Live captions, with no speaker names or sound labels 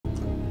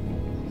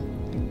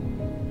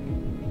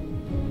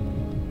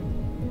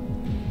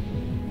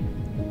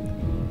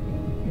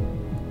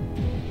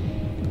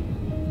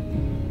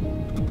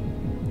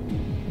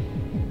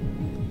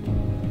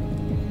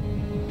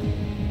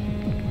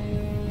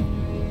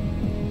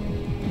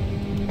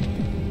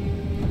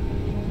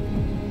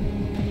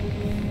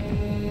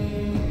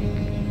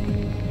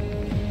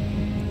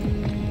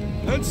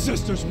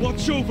ancestors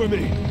watch over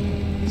me!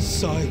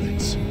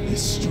 Silence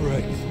is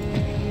strength.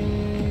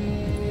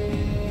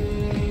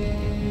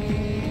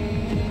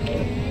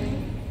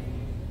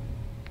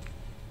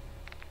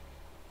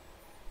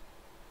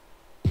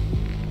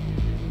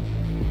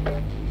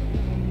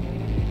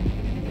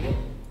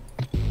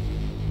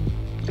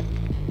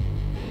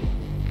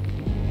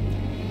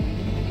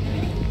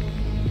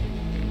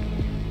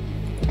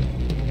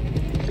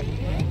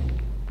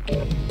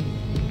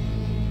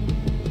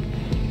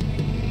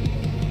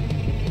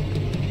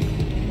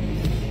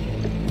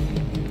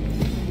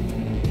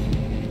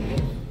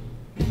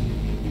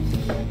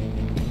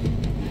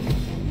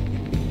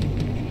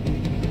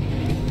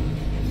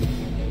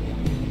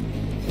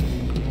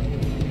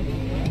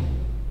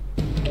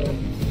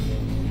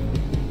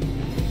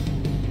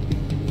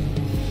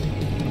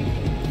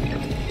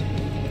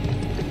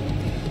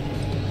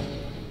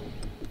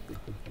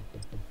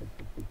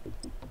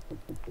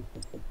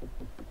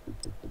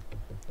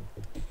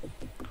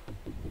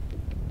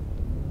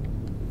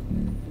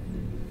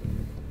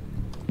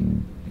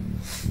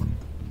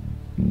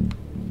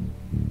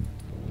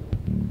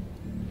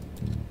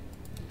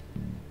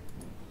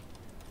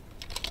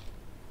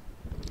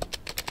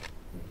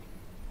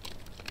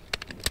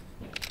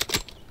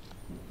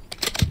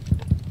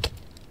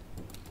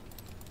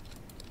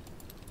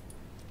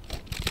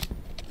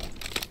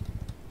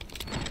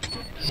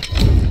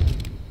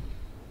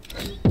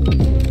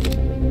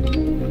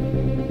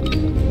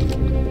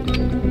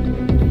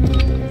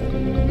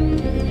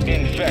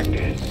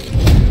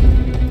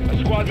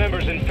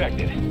 Members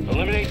infected.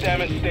 Eliminate them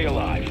and stay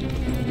alive.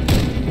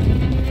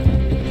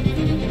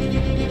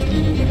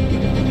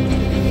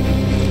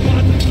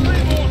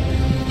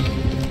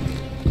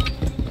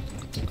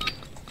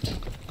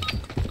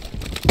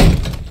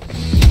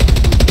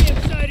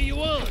 What side are you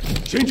on?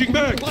 Changing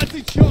back! What's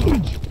in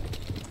charge?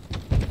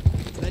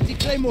 Plenty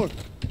Claymore.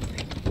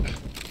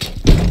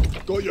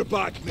 Got your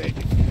back, mate.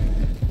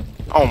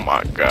 Oh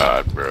my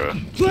god, bro.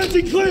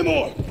 Planting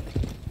Claymore!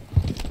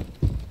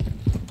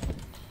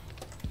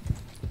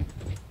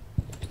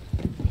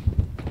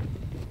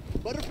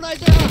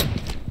 Butterflies are out!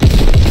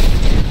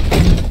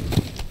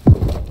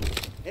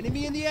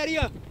 Enemy in the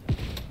area!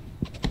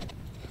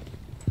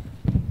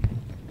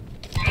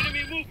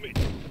 Enemy movement!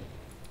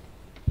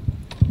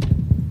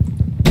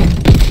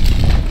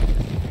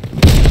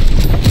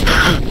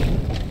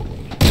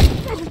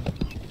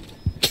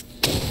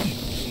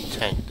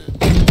 Tanked it.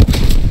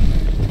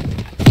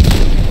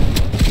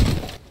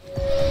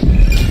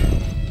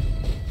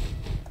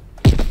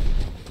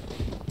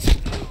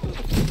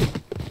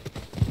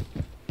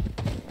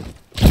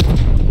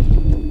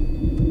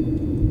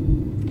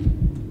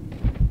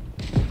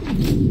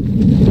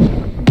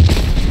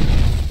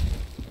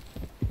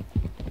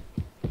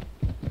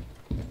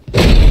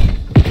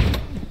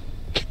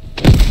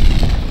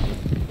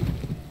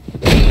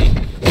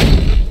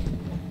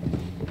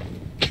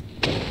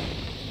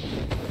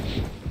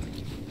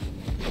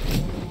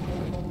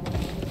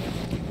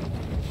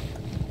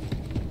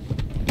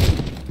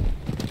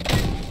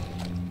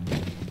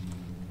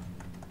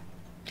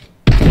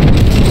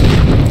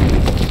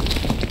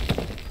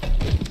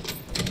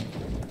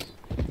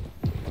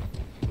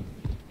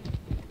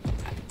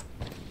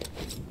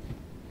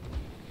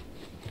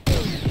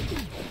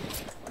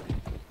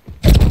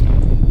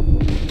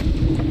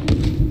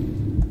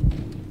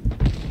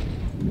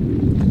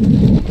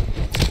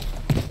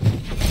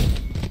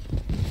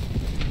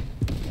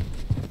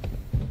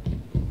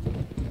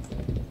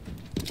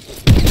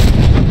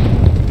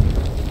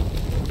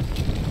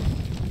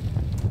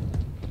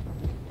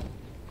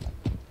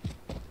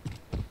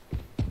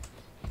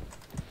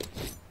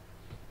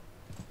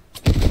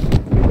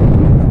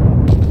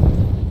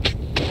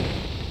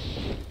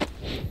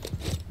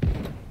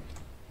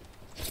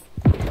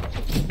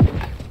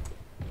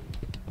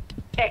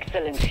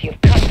 Excellent.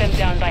 You've cut them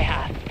down by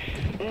half.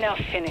 Now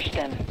finish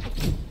them.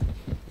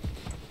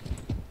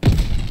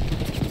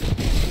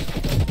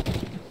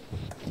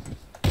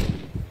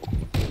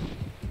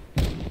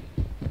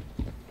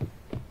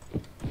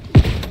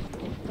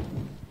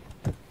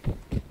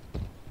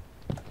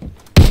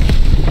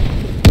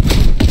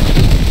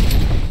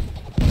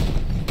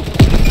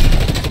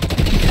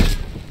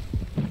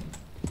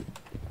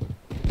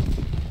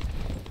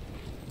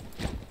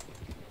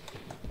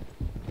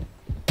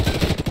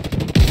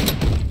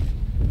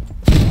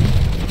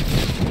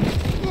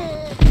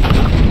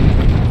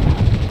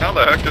 How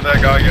the heck did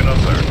that guy get up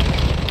there?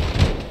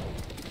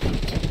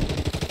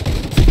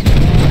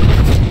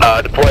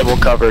 Deployable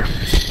cover.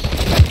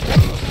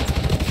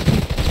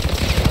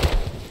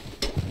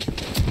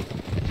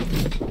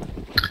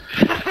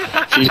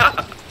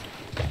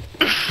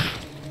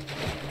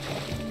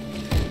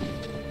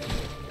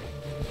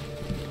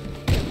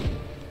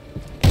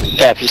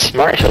 Yeah, if he's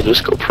smart, he'll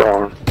just go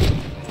prone.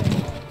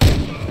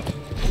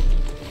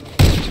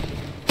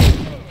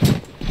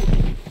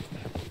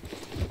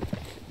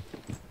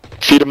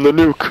 Feed him the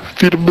nuke.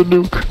 Feed him the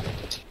nuke.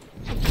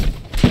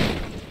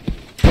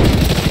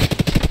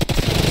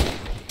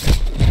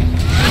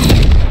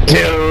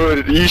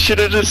 Dude, You should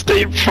have just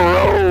stayed The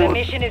pro.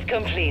 mission is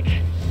complete.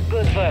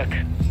 Good work.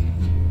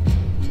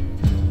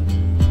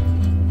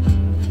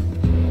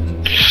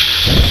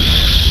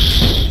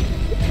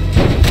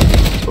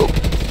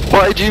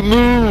 Why'd you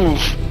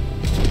move?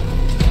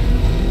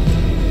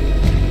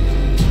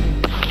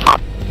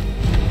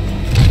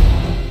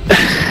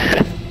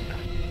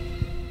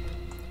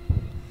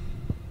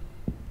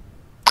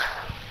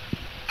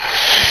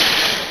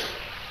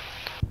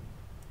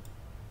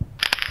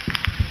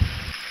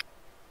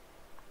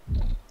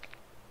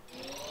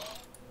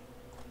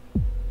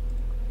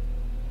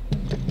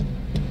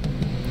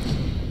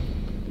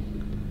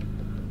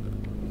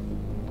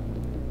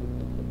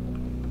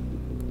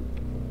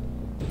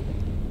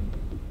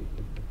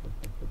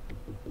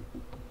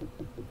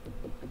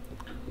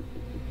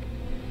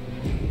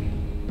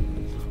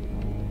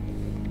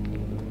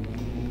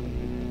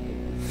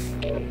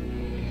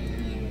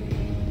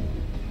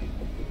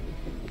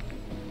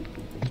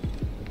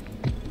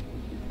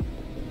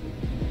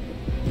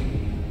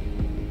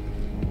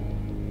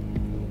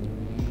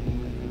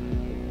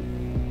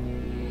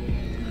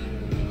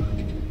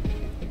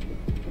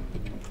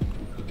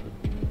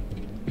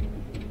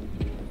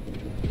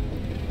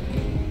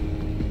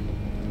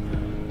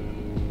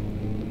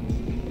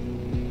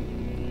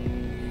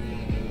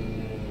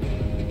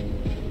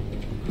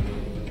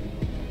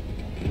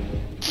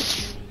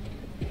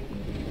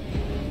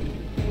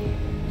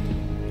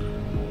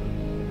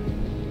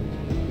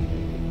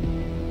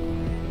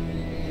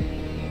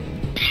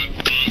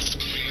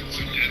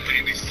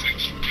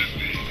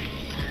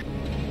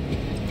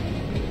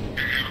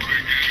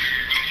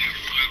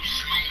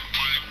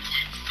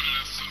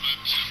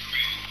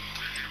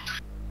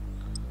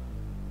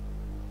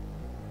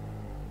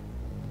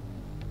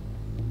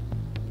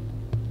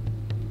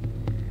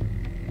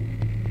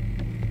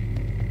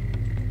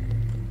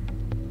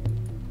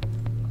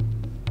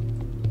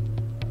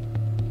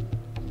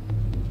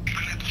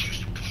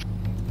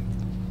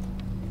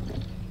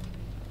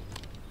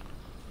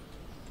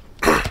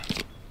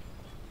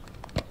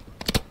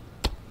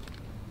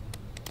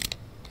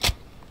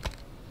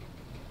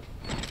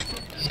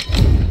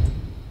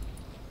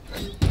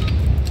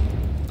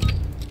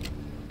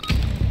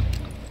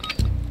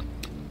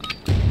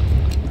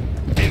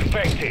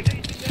 Infected.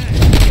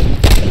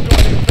 You've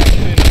got an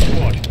infection in the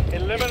squad.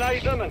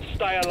 Eliminate them and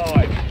stay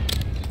alive.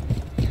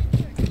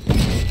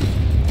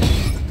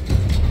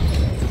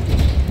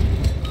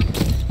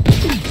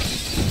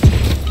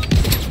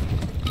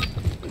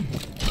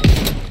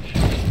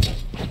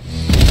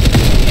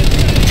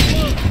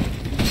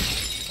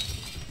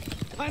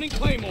 Planting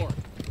Claymore.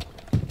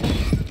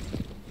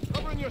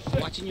 Covering your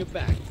six. Watching your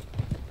back.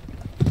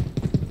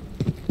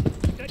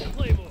 Get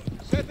Claymore.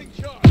 Setting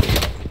charge.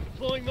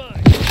 Deploying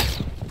mine.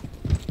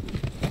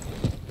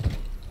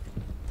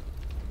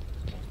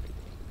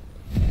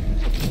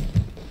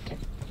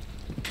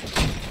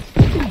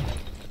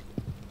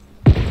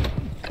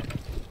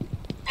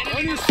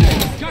 On your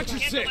six. Got your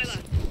six.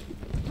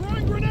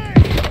 Throwing grenade.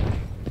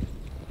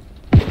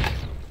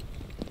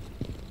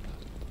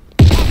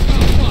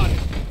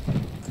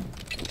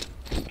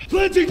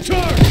 Planting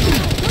charge!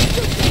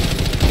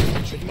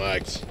 Check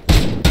mags.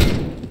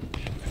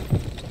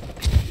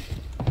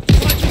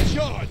 Planting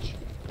charge!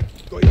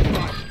 Go your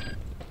back.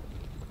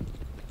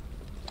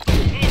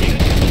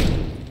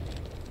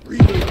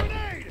 Reload.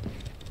 Grenade.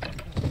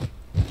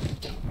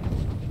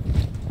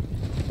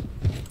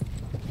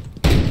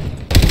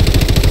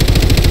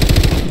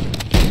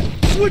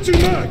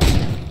 Switching mags!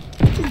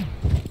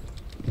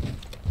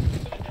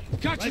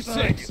 Got your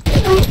six.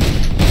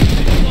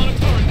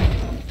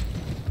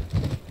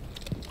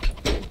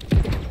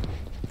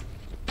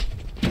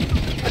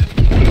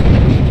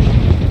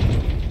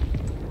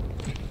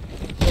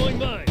 Deploying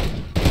mine.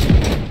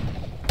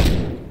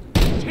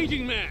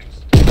 Changing mags.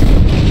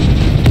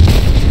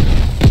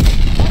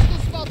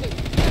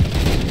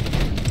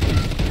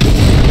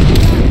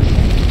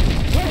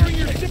 Covering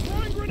your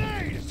deploying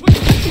grenade.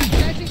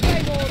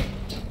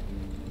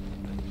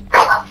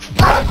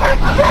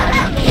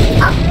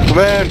 Come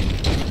in.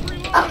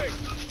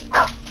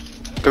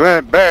 Come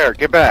in, Bear,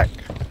 get back.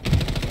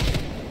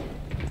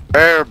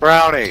 Bear,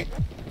 Brownie.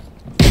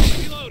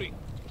 Reloading.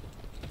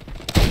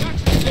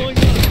 Deploying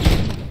mine.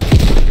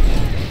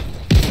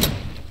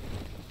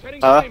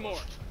 Setting Huh? Claymore.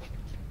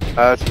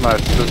 That's my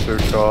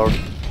sister's dog.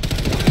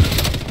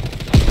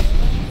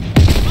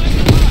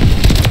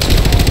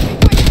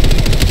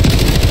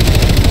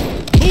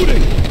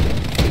 Loading!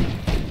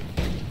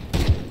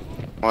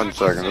 1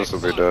 second, this will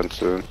be done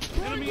soon.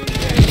 Enemy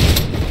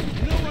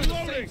engaged. No one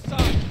on the same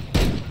side.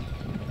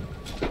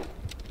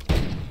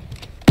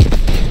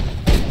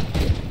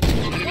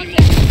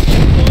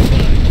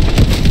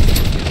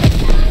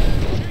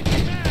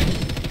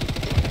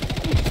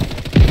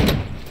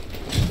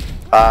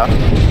 Ah,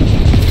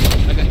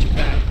 I got your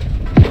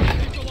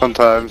back.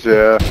 sometimes,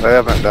 yeah. They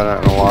haven't done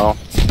it in a while.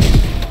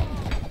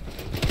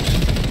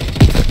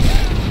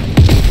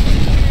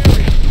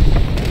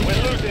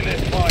 We're losing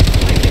this fight.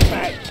 Take it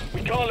back.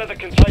 We can't let the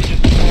contagion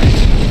spread.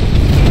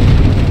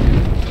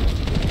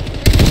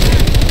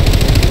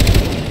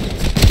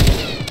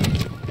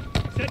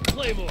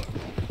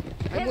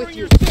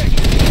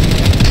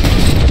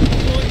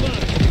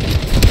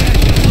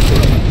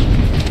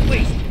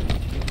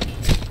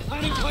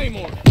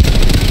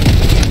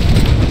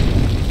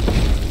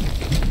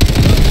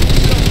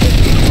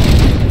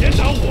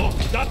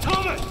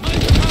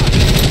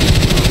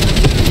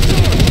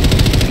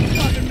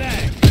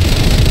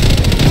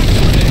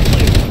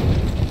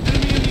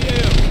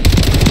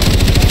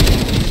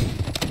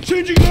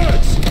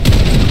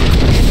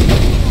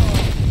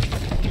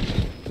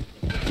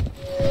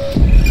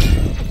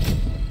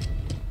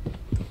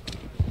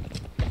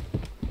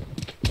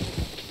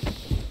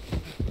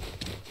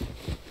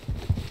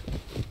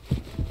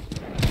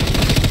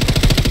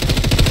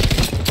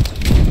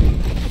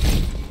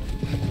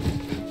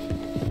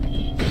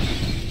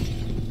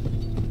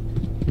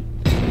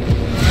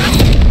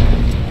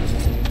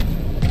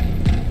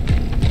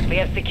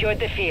 have secured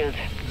the field.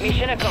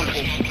 Mission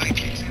accomplished.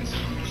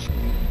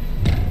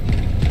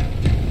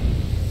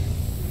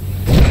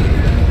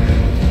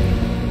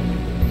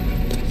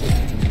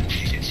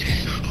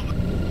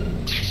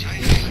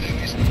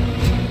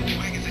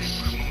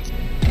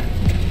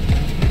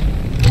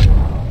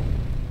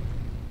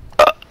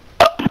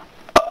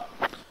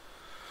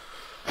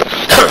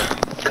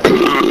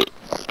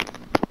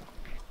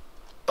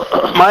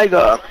 My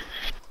God.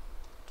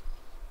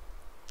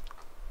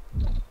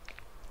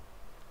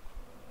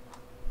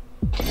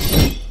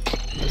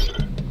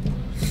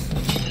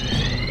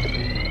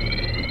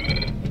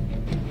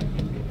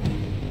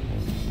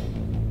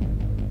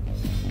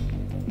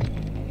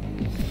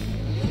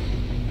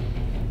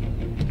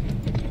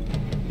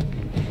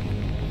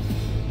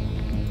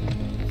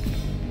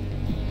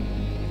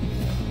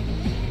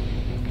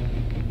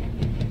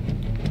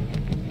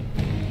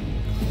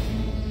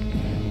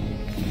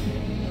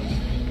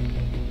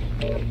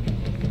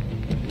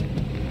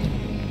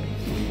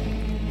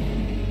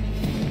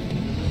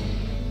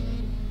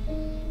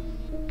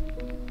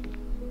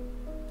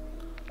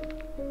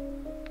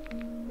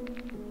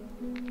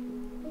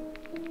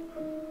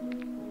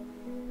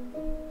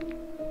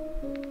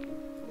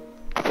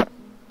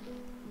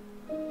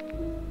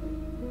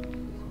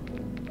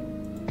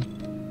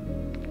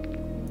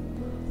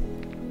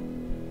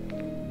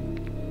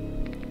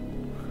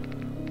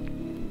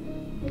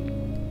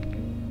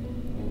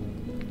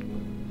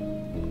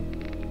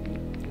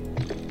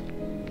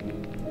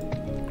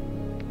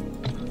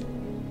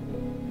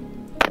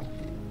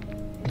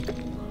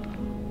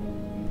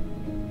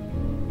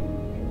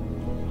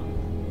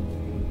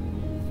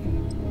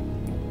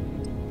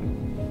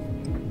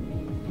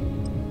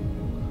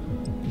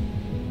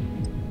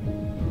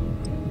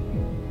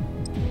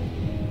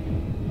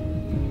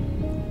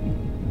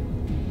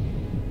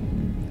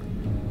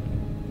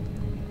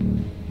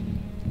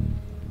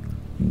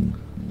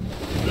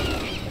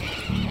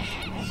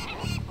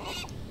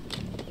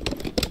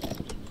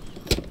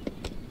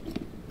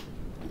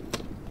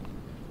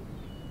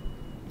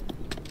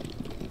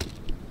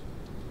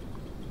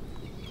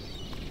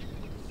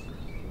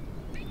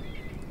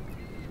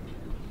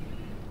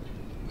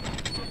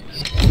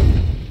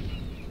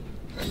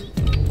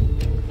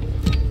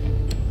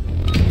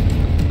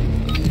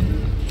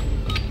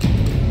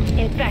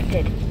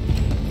 Infected.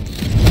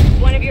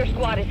 One of your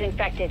squad is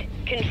infected.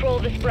 Control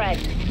the spread.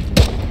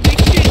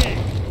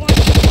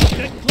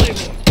 Set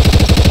Claymore.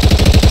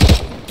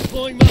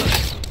 Deploying mine.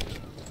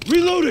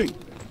 Reloading.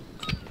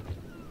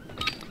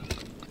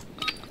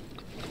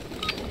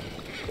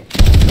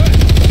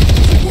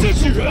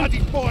 Sit your bloody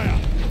fire.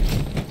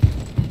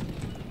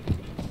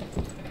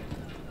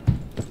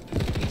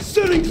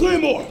 Setting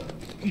Claymore.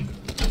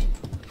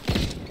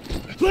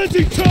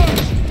 Planting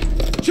charge.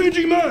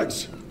 Changing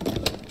mags.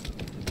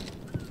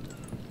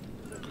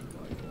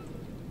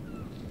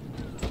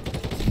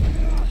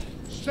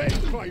 Set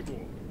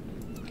Claymore.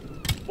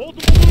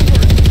 Multiple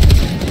movers.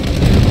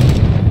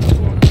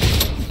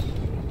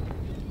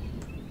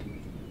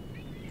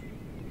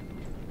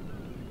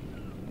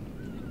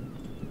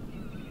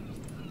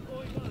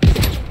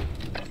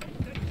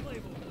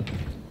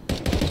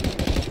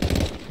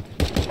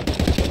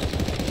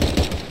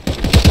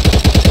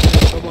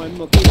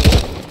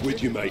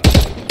 With you, mate.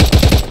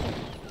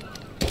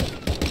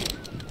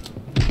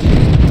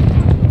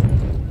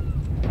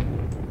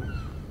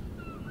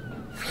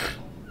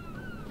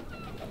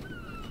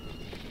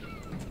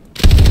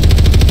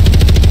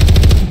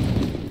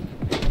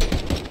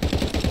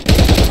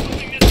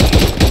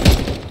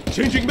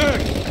 Changing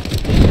mag.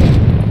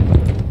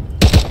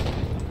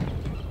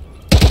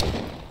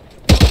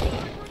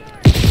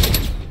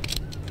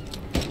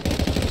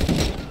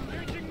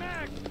 Changing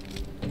mag.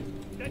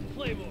 Dead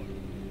Claymore.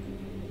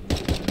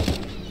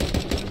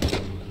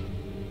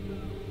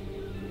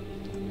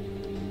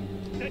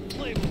 Dead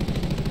Claymore.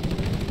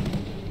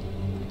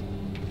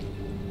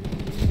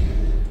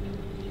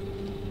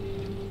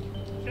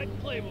 Dead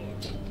Claymore.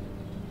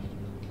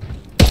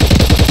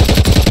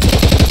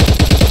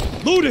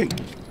 Loading.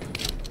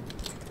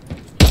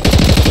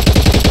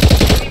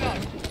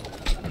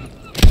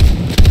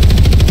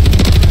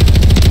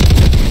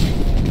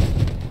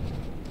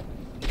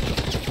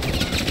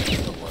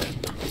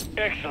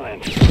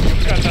 Excellent.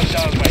 You've got them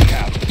down by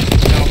half.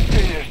 Now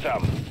finish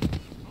them.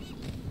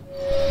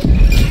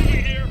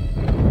 Here.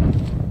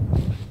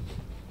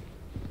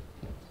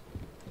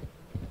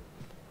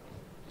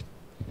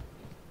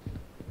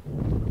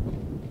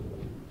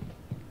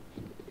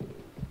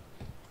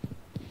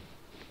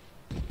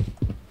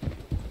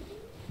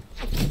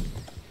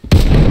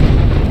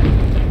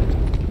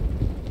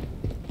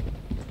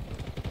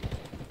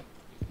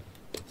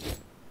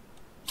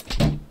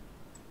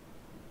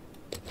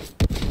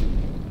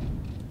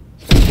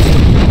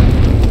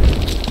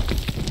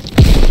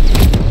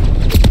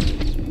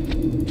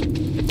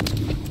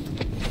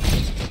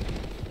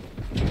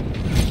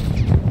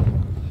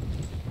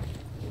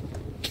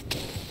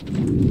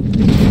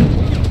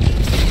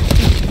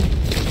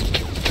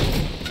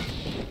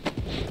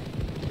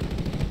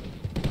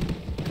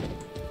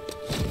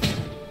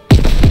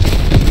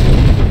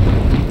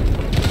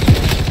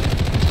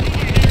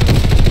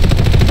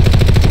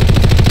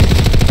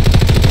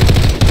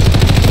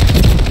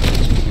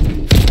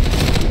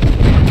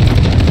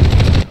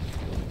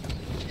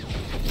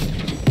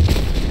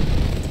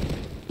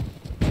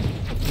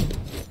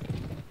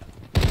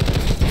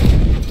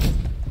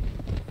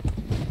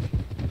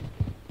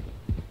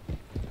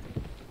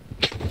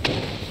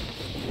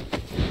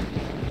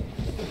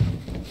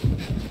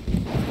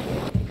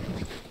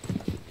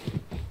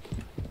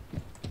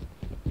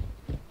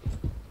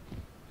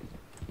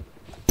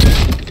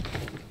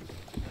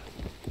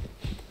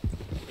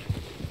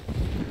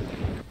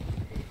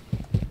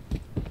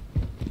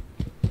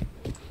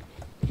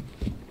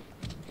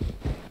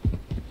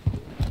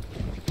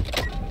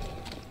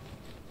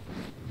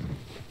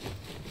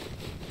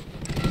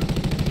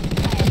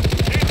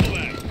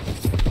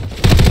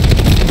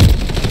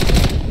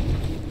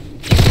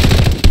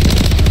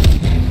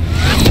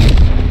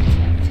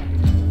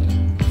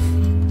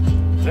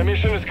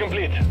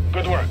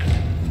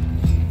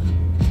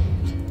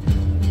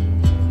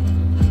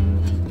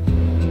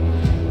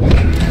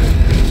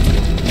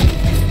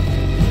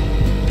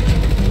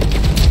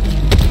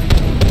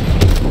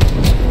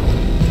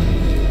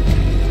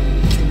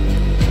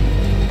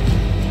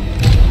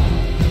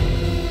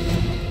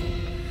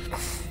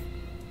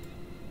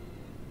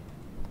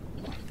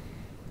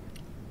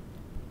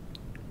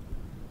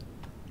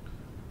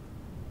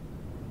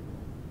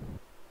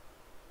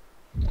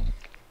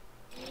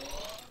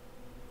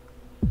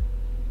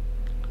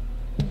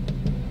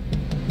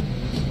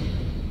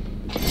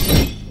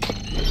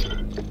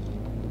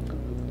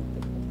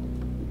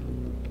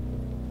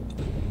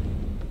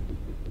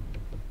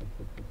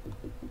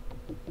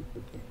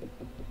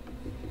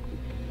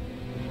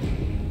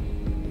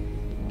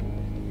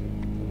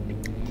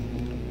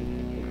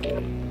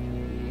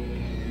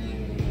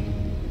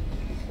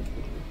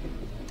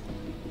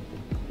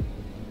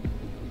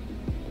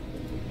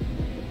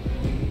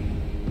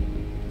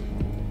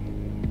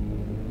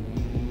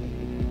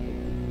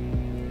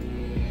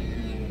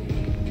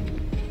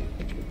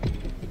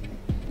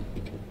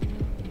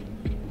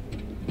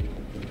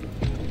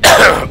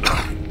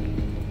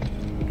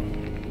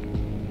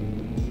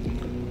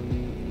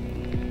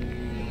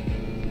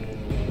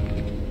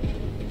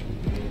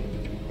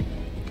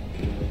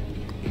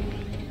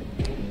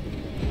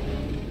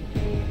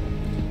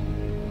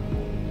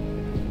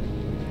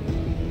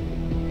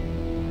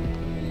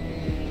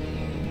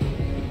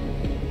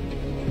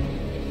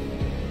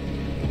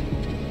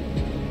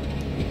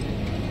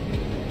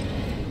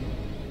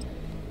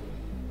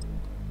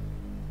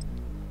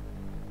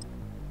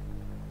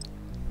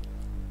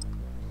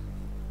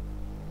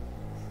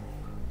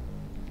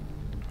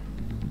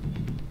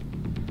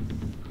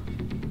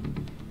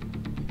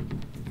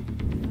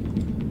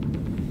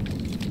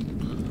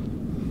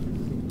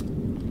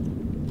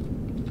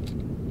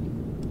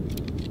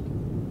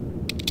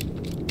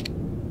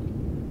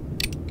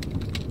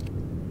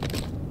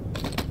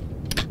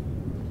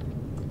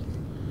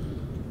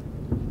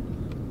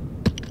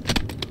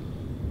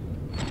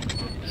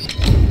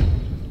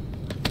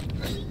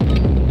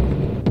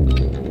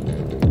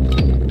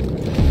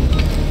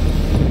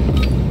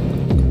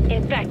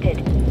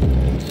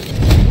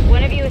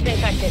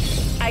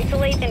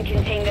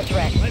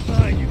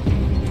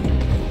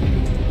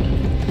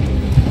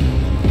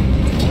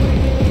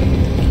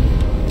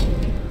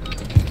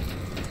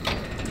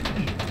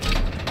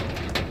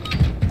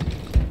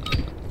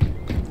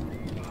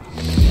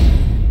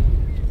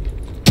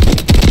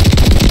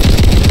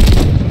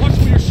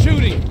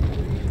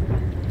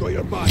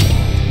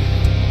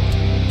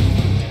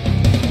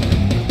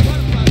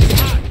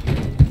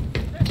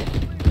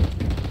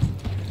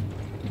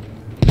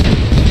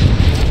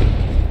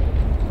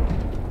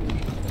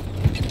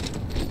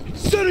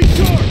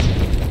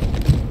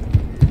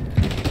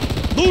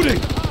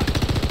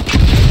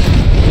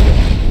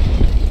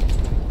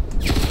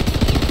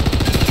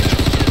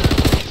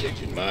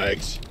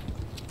 mags.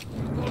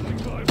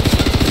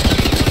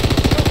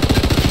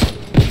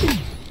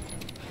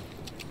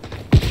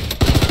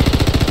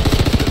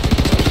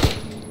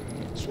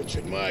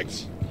 Switching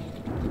mags.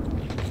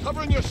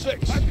 Covering your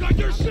 6. I've got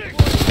your 6.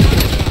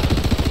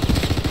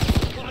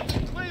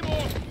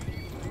 Claymore.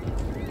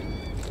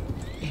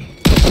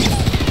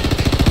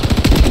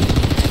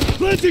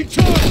 Planting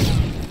charge.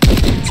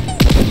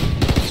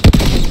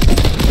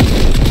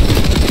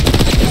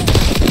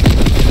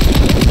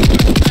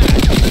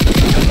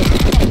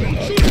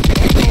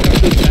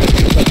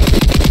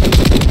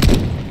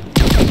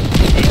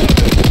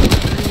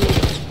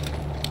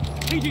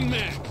 Changing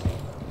mag.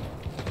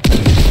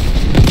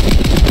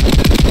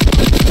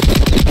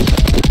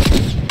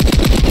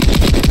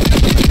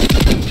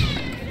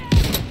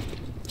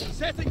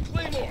 Setting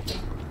claymore.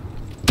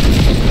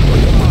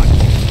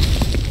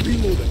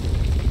 Reloading.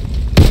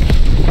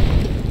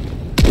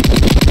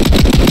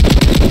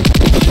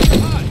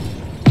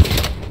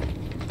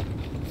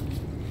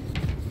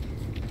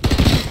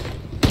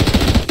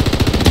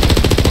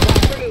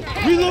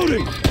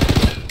 Reloading.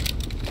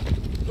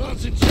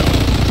 Lancing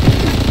charge.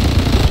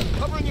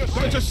 Covering your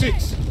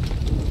 6.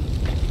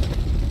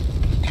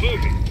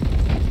 Moving.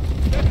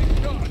 Setting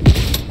charge.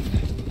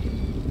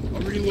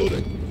 I'm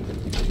reloading.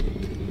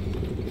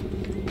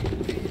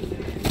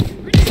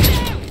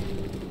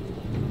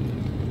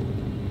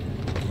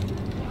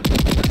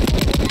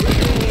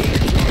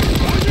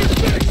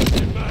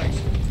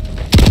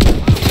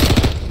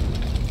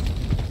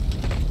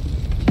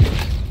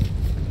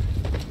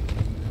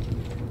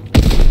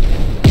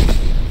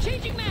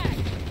 Changing mag.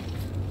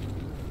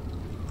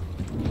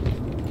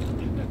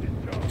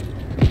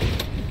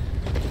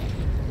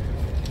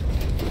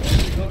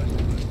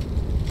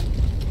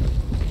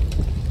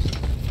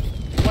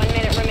 1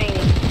 minute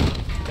remaining.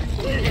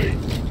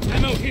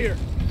 Ammo here.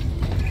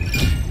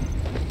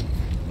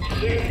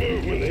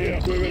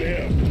 Moving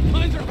here.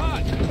 Mines are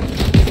hot.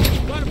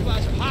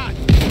 Butterflies are hot.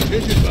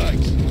 Changing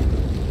bags.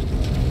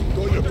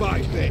 Go your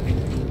back, Nick.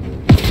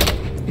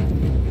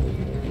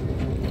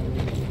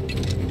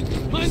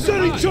 Mines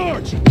setting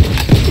charge.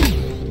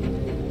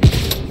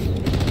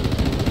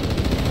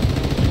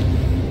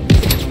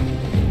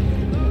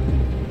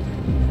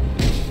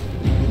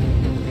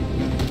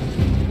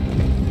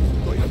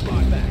 Go your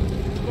back.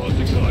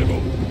 Launching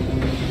Claymore.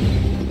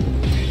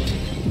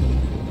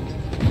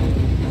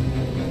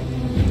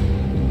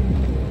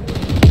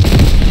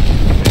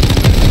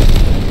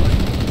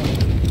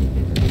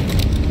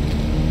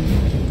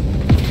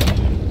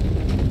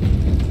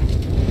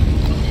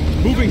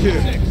 Moving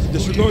here.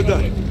 Disregard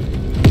that.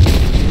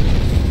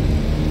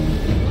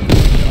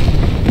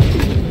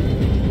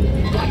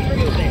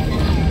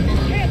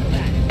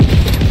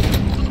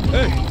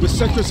 Hey, this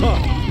sector's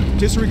hot.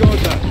 Disregard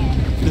that.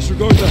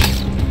 Disregard that.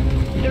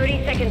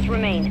 30 seconds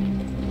remain.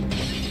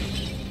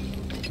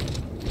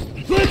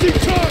 Planting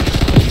charge!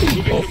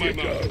 Off you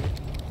go.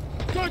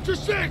 Got your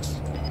 6!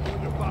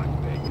 On your back,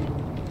 baby.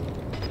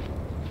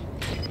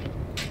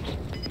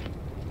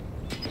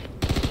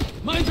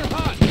 Mines are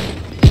hot!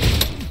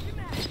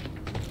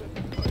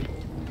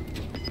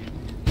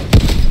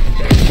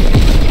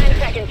 10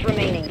 seconds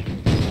remaining.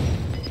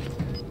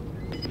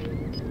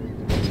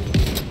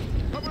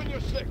 Covering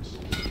your 6.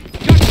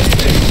 Got your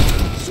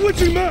 6!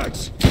 Switching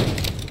mags!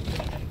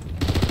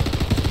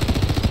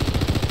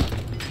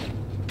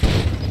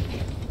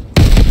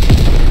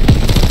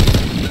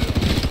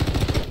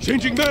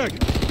 Changing mag!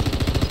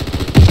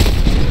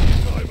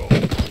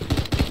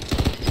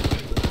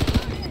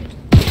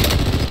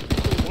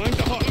 Lines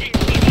are hot.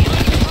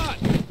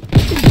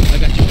 I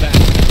got you back.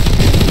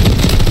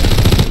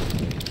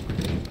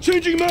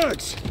 Changing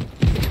mags!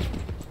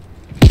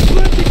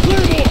 Planting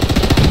Claymore!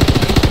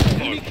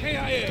 Enemy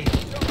KIA!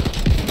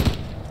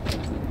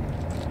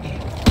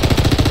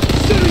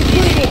 Setting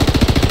Claymore!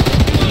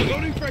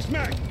 Loading fresh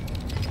mag!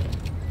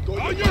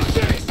 On your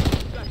 6!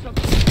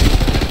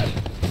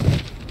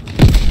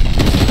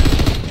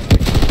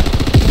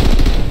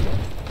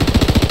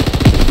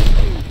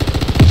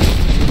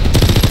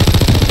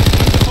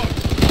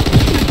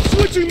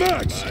 Switching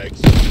mags!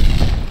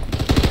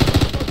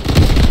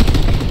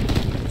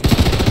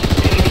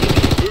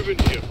 Moving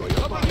here.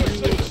 Up on your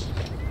 6.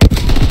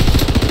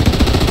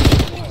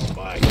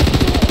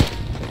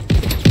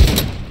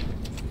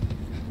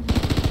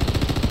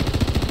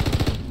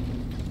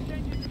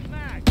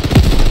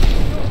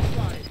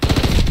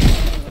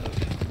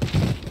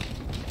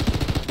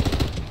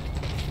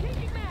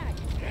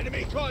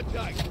 Enemy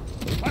contact!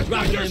 I've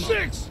got your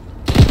 6!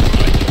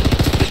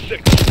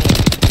 6.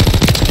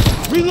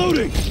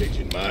 Reloading!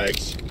 Changing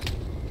mags.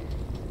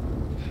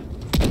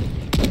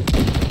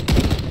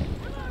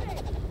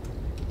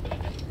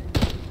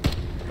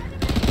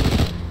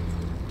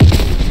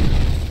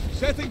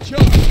 Setting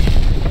charge.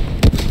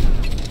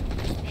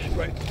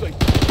 Right, think.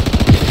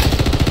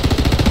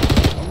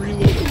 I'm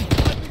reloading.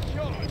 Setting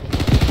charge.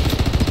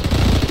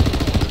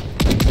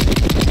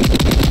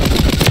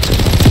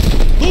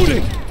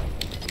 Loading!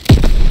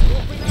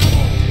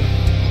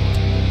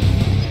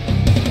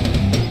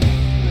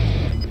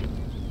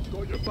 Go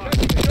your back.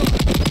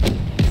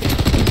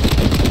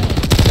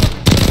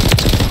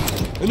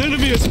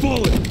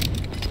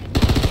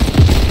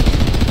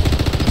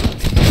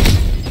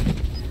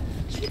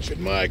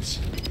 Switching mics.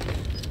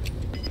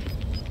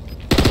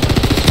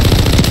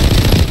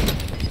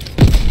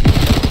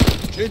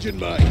 Changing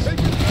mics.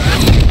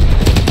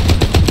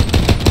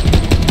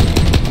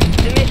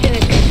 The mission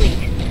is complete.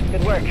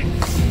 Good work.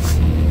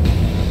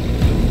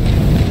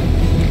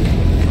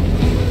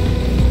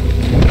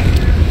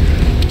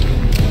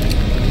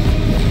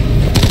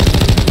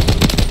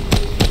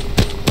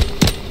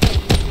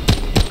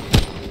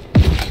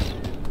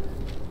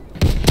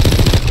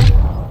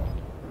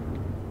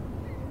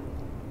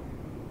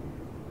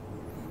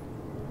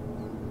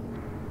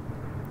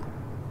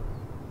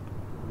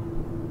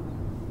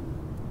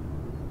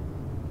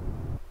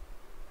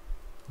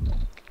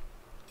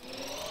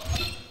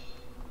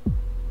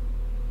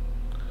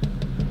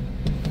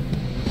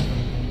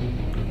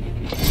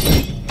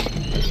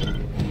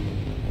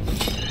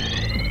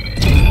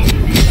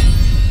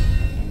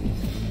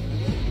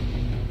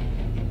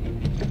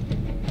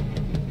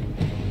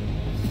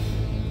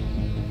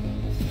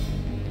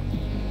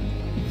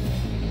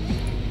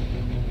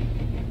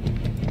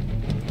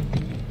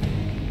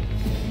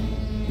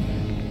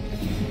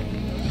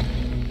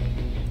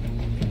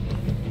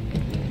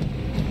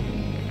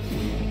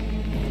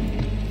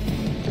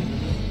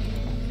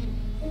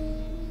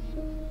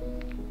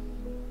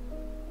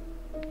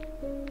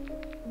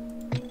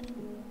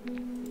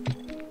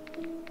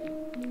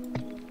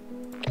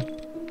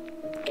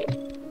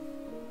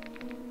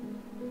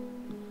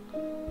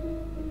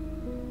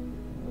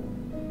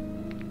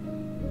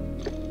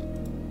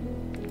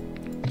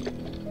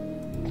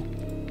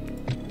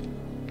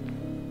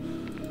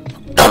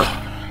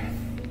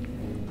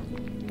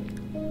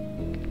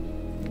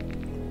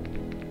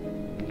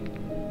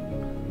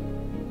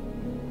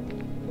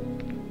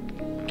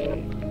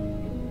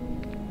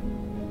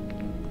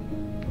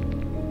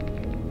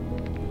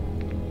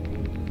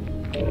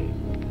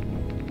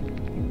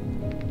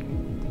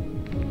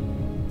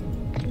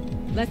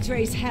 Let's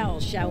raise hell,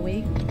 shall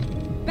we?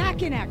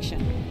 Back in action.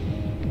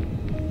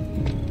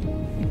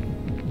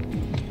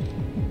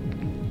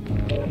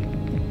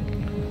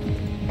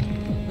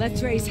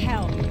 Let's raise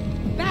hell.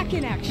 Back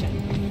in action.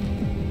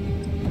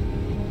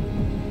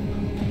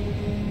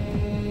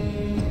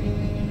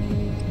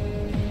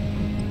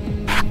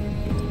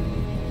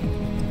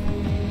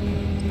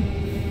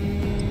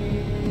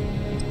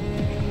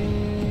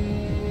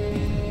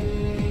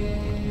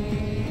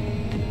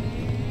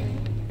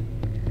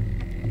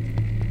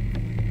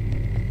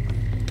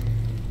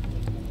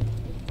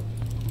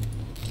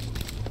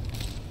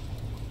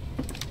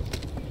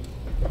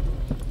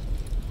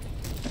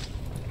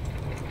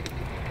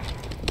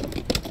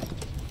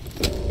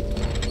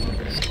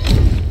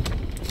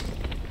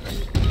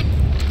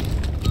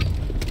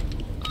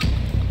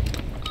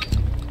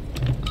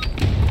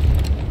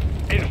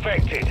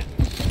 Infected.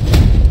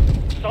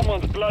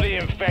 Someone's bloody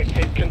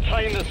infected.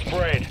 Contain the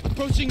spread.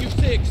 Approaching you,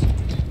 Tiggs.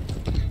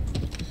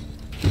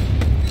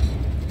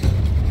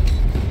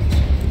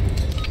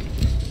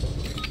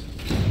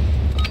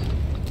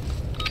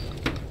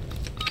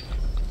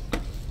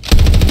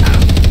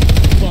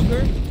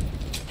 Fucker.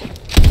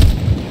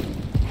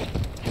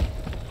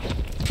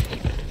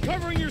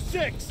 Covering your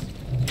 6.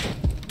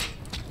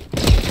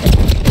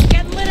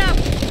 Getting lit up.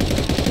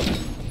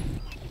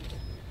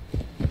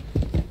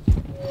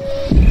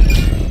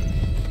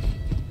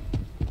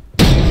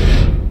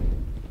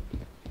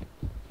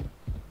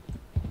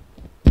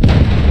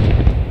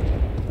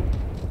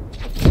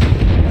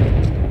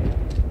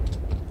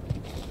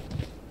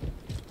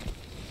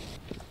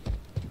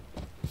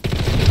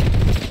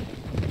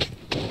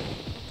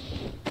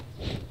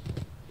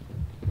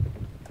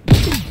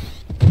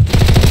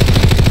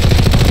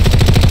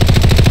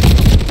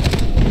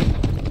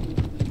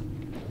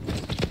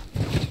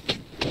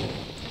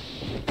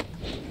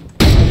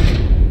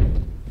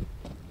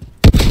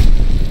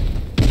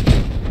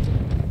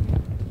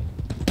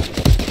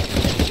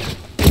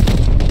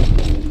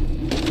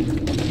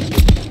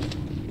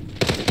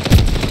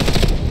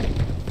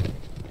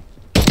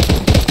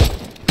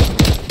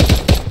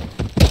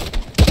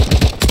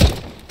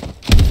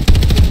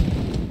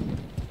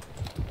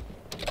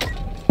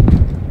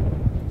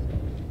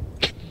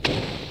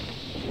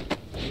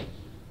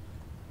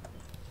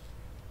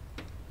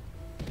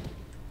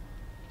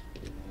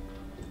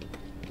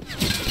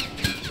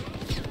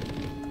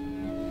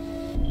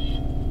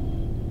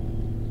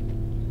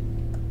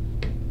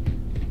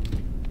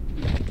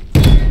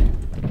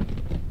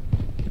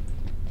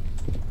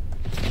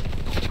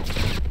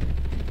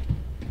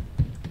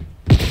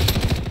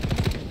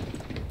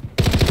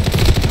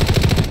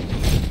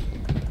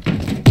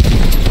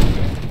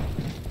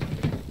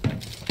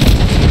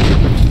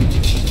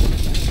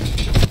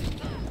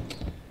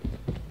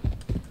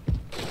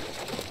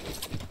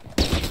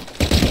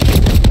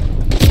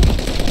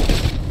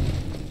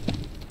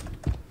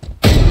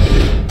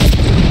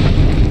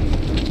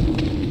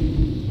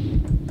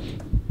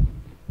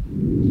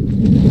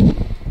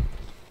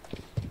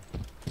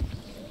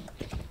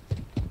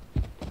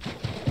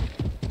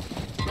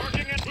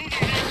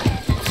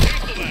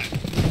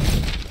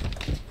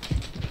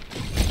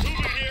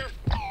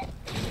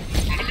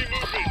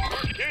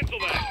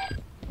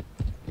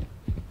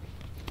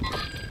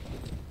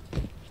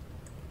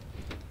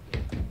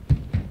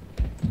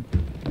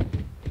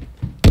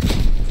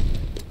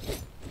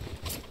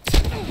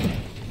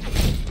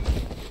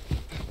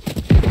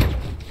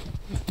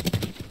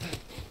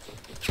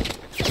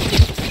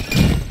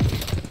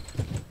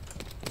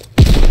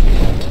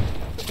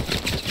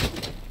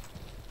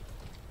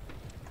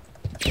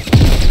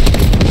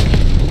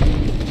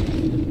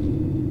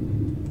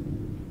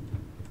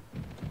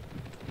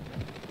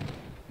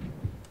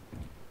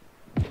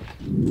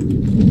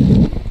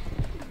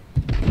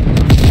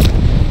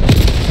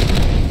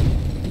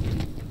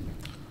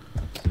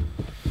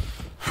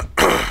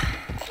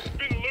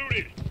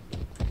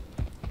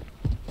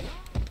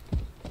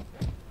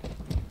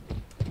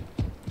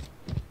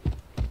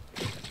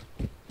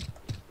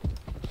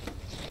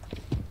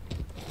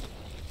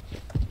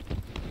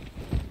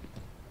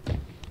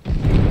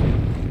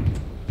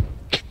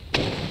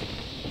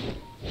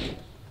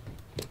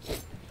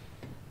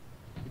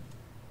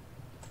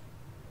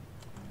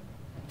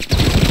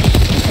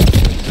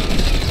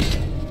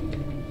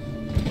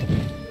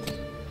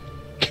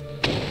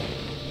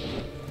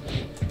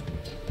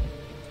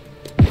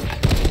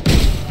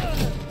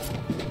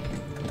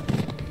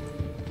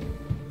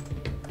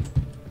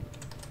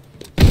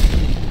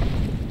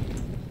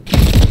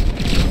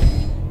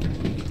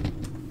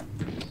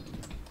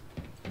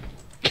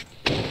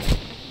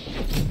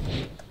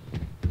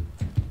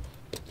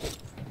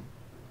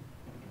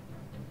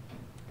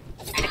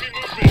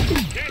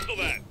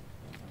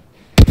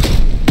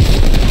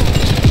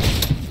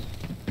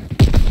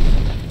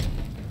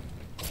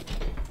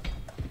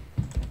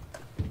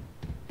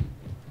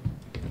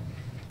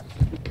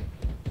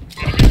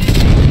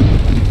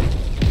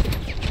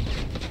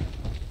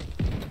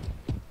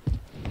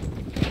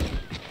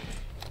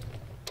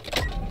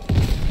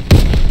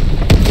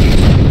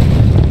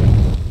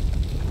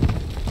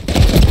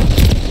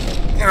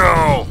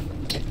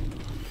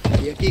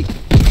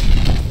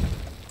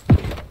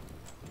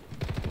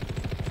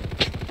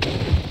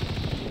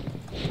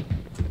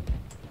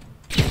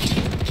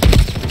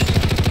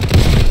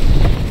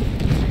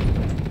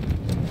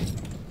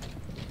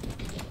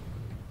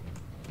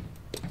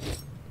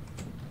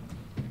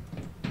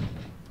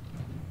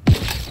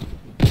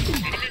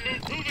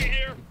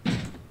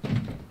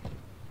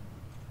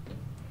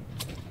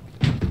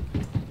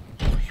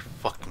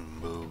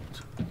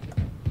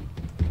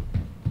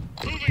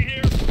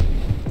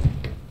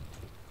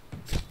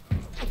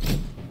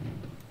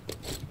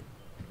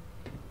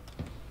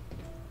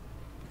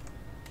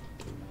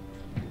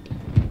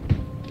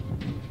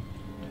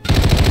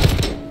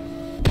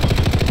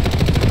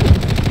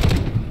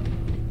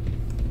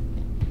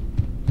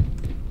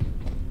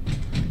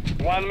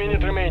 1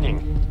 minute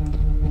remaining.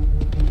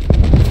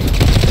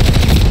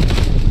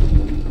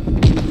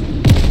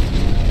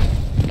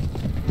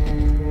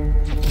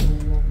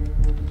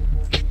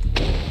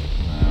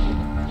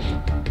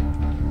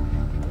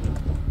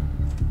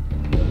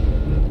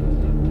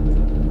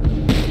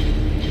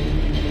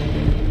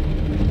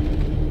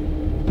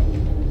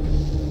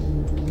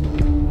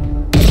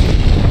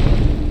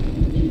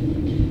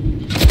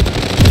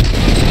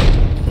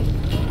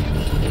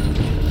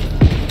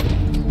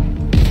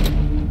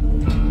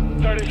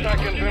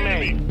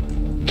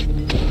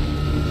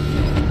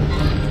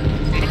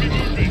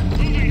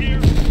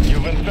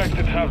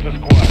 Half the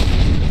squad.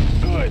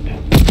 Good.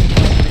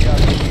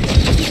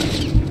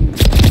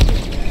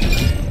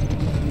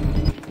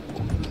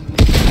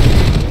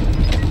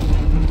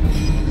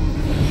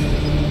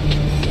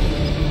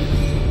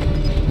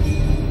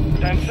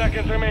 Ten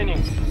seconds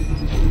remaining.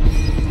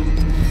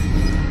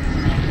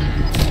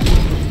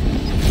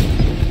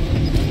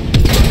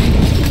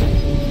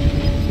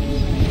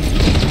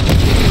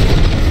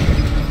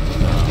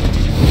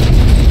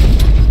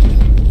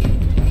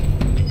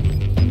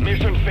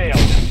 Mission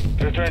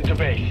failed. Return to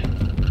base.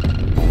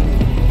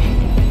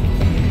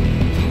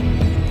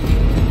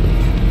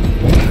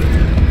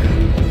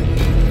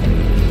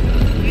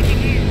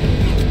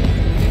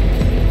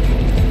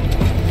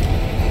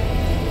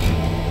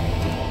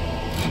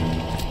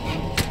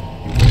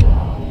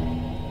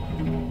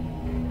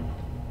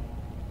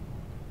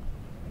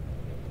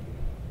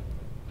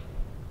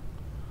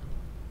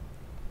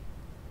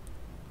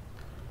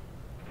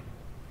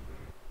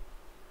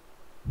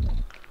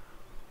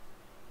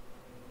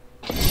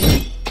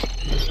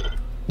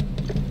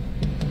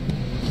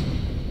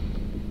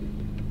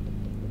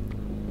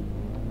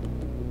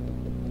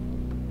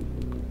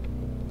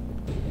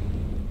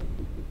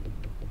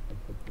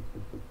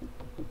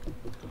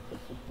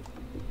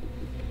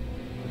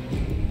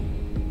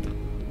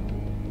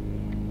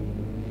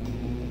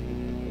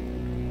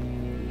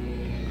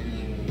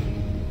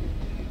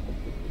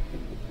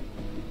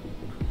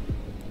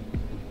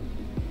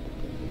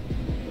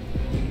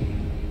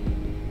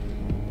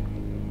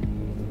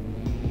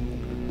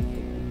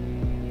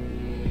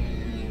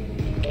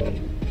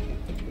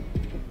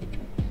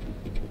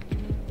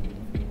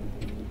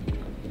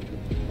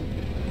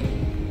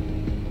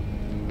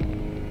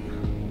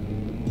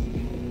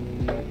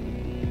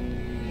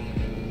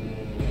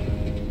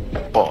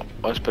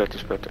 Oh, espérate,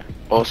 espérate.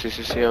 Oh, sí,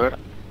 sí, sí, a ver.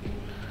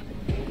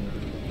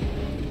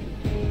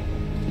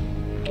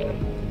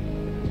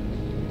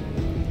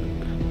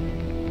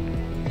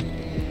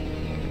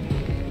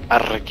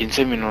 Arre,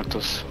 15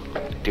 minutos.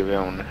 Que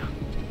vea una.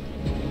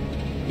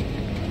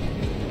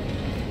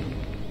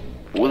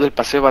 Del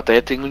pase de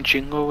batalla tengo un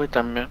chingo, güey,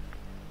 también.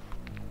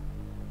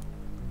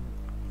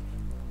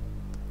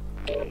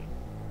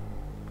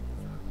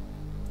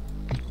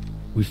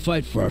 We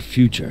fight for our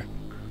future.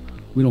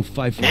 We don't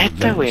fight for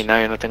Neta, güey, revenge.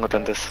 no, yo no tengo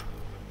tantas.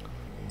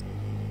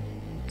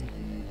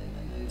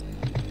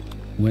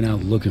 Went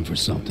out looking for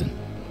something.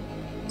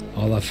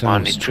 All I found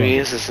On was the trouble.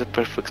 trees is a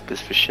perfect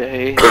space for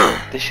shade.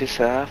 This is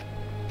a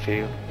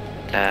feel.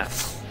 Nah.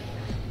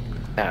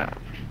 Nah.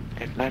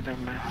 It's not a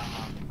man.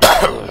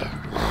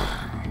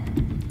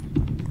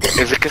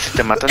 Es de que si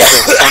te matan te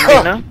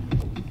zombie, ¿no?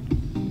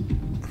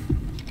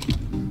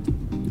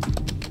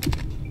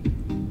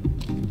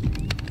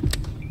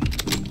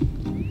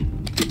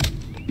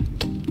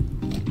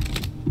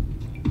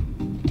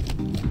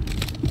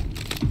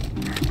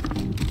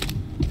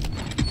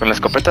 ¿Con la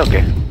escopeta o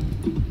qué?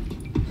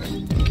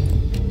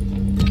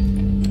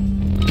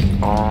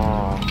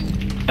 Oh.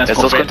 ¿Es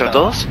 2 contra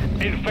 2?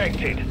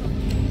 Infected.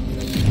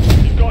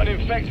 You've got an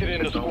infected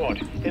in the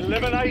squad.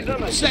 Eliminate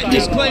them and Set stay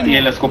this alive. claim. ¿Y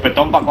el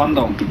escopetón para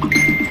cuándo?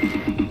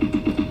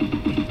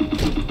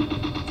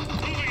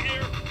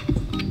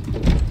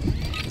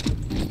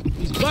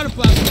 These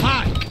butterflies are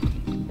hot.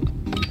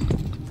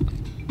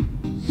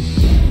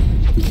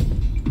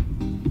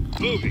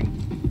 Moving.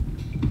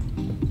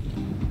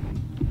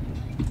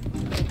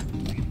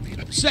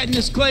 Setting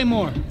this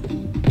claymore.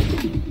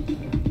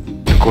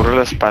 Me cubro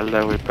la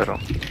espalda, güey, pero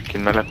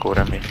 ¿quién me la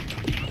cubre a mí?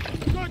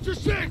 Got your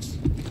 6.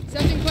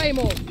 Setting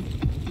Claymore.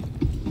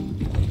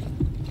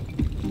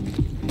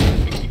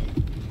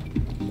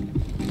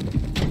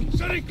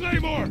 Setting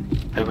Claymore.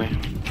 Ay, güey.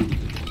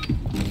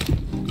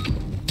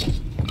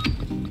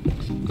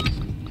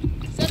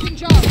 Setting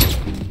charge.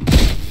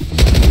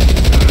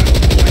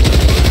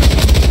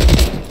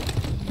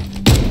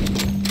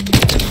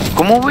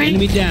 ¿Cómo, güey?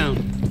 Enemy down.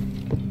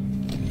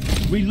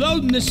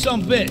 Reloading this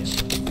some bitch.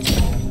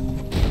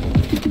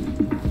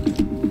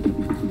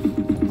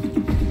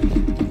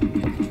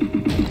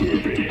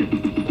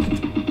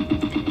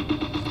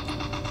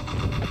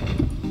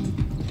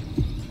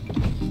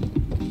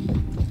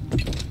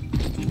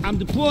 I'm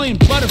deploying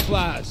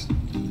butterflies.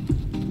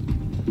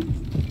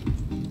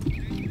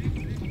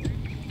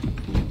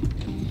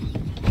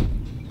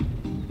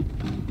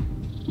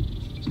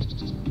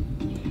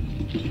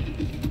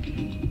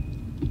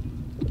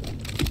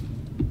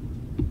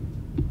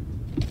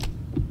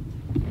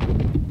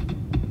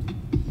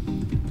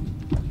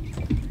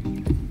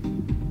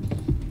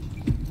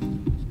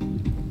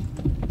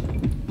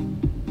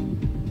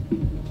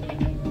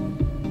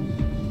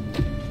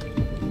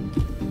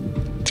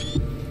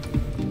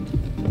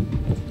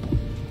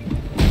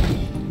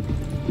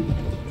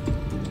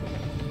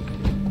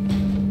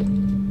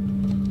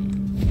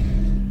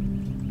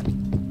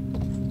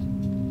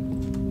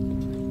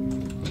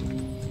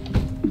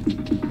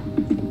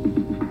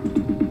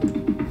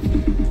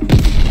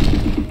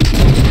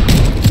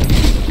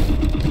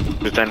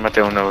 también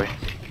maté a uno, güey.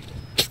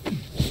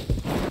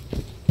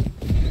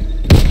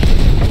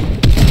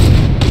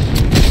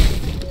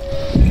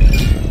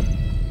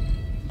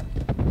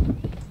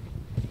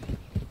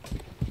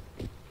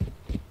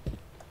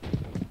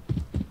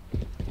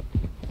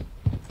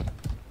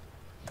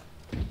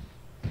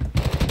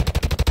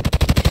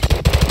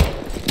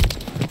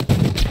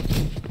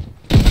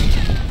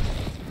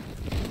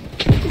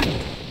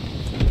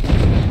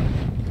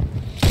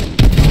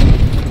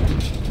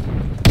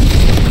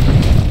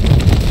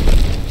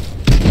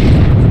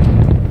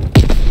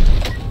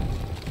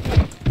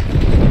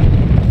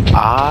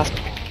 Ah,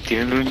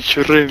 tienen un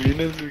chorro de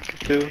minas, güey,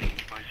 qué pedo.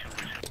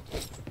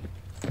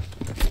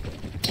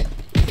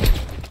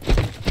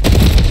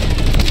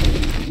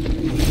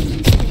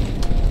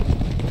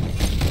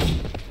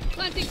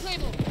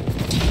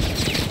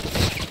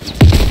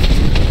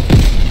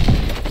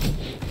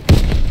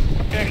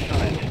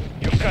 Excellent.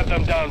 You've cut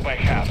them down by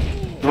half.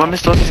 No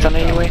mames, todos están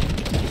ahí, güey.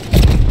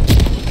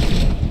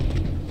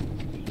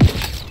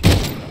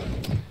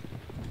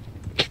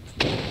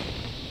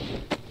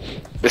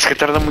 Es que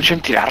tarda mucho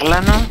en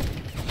tirarla, ¿no?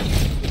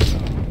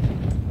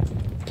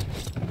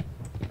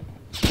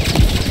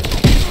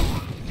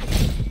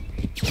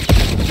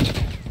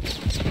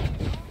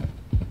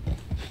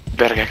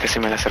 Verga, casi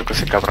me le acerco a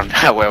ese cabrón.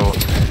 A huevo.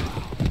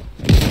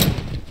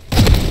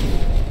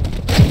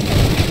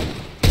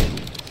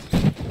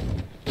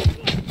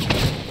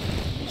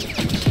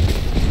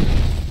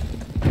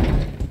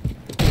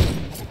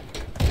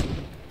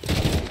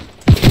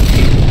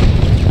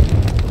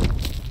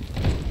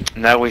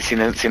 Nah, güey, si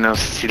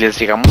les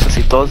llegamos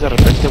así todos de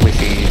repente, güey,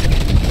 sí.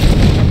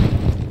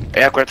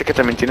 Acuérdate que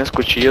también tienes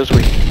cuchillos,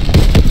 güey.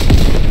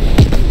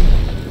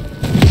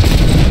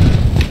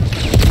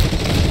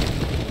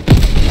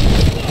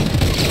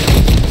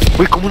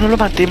 Güey, ¿cómo no lo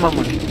maté,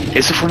 mamón?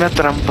 Eso fue una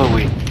trampa,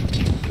 güey.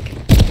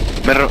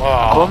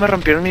 ¿Cómo me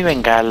rompieron mi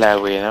bengala,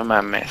 güey? No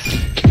mames.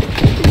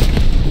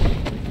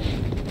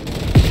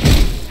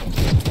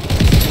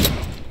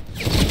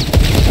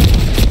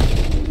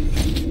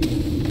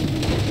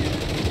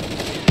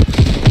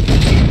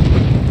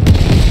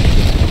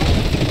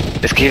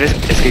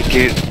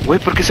 Güey,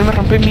 ¿por qué se me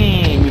rompe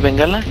mi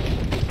bengala?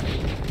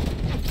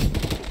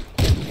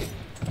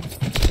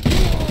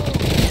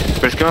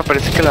 Pero es que me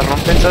parece que la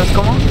rompen, ¿sabes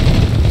cómo?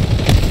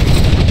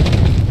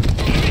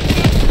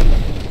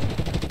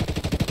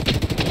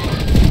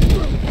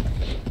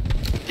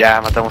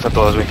 Ya, matamos a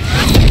todos, güey.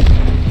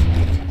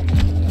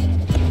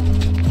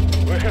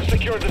 We have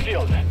secured the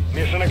field.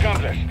 Mission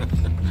accomplished.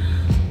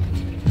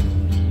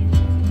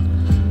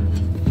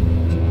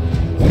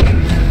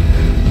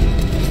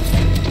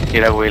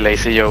 Mira, güey, la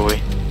hice yo,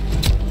 güey.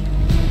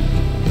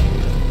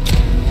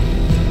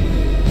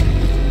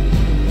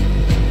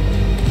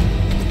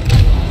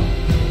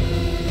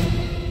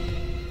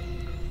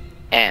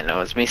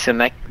 No, me hice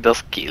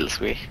 2 kills,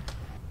 güey.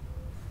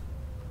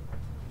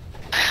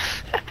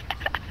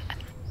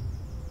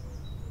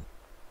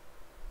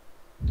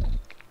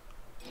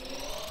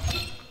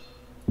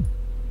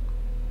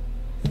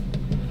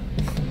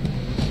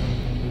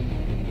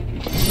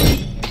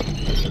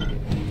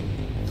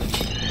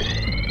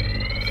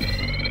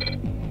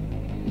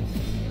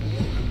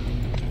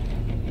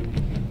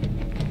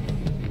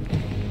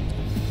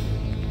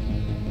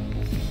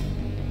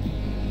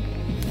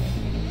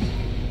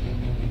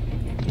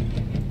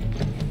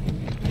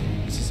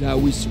 This is how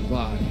we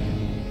survive.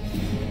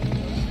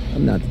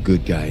 I'm not the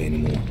good guy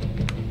anymore.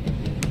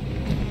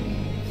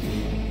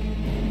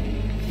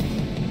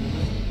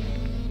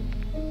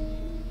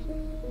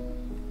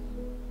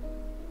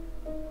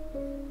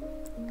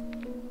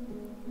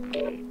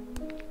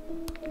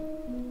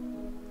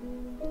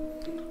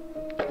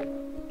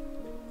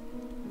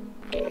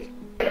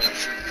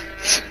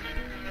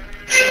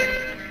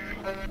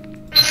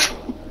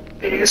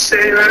 You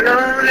say I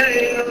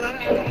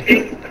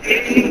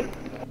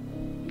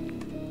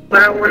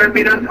but I wanna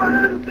be the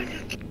one.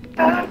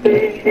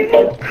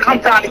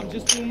 I'm sorry. I'm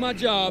just doing my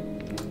job.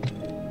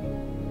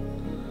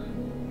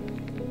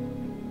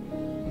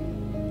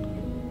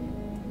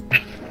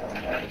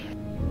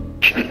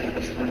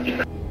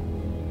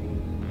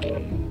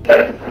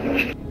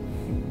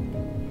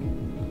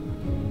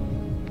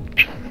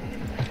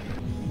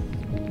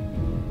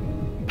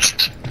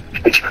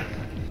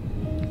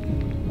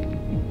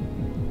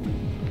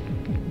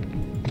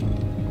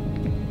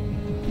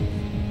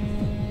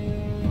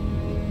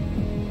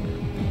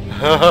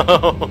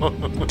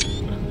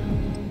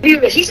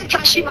 He said,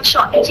 can I shoot my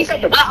shot? She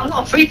said, well, I'm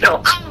not a free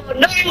throw. Oh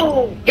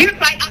no! He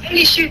replied, I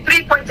only shoot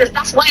 3-pointers,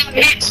 that's why I'm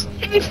hit.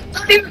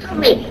 Don't even tell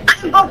me. I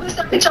can go with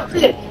the pitch up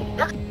here.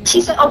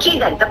 She said, okay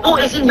then, the ball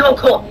is in your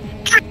court.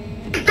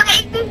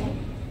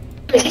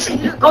 He said,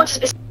 you look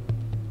gorgeous.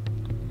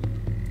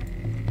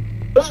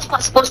 What's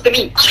not supposed to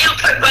mean? I'm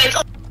put, but it's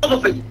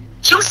over for you.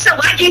 She also said,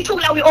 why do you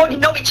talk like we already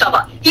know each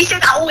other? He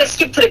said, I always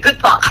skip to the good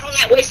part. I don't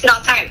like wasting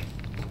our time.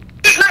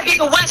 This might be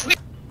the worst.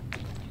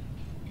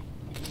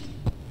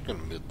 I'm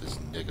gonna mute this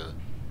nigga.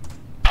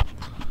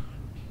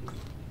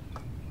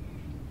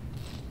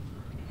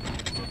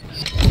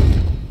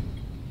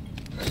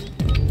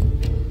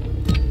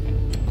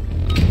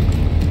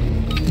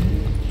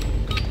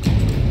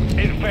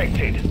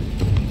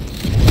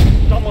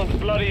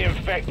 enemy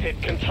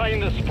infected. Contain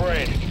the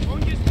spread.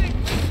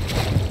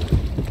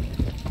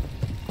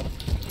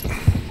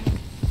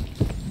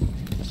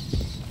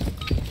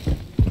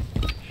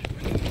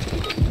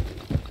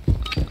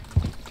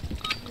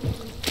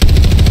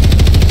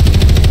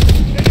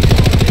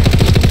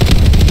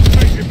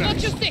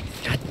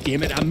 God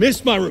damn it, I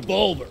missed my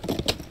revolver.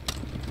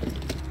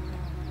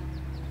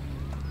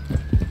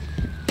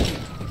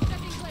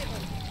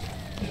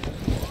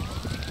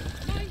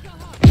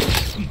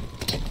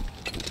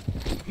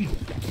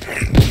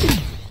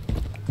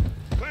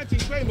 Planting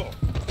Claymore.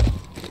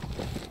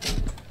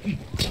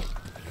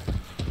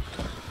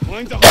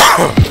 Mine's a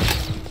hole.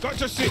 Got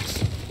your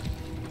 6.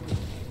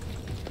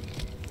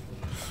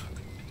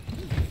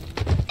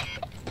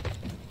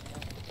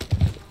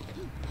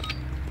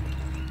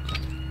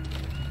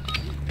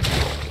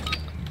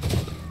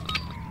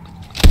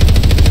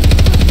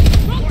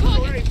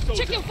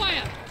 Check your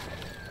fire!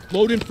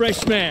 Loading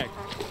fresh mag.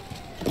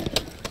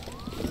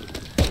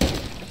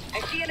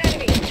 I see an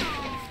enemy.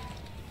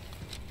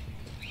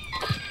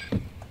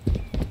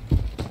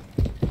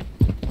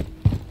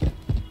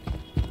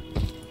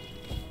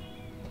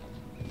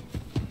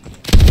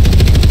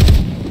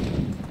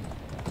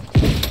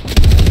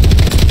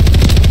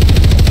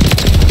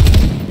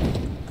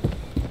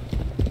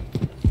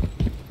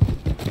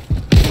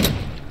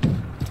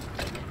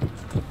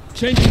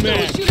 Changing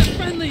mag. Shoot at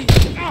friendly!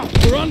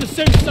 We're on the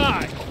same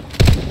side.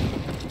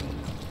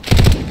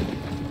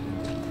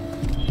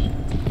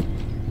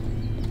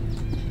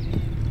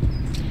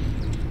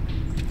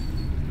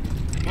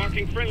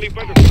 Marking friendly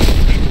butterfly.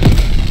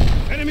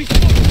 Enemy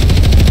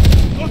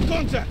spotted. Lost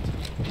contact.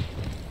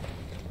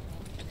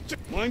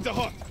 Mines are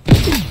hot.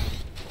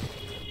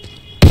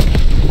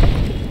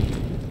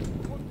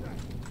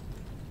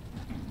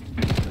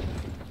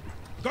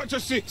 Got your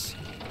 6.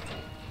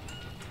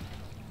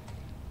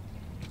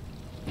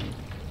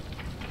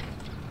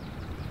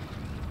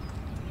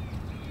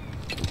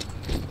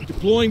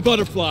 Deploying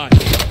butterfly.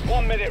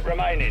 1 minute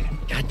remaining.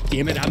 God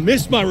damn it, I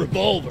missed my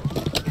revolver.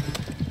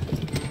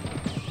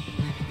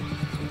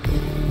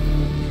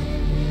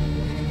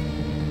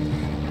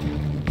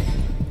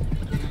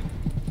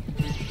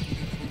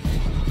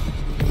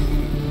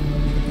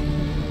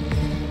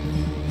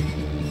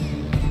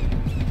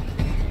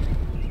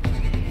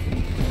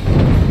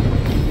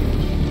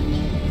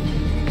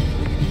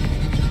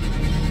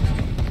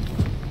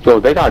 Yo,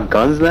 they got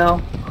guns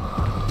now?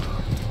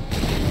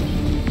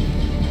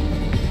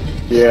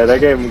 Yeah, they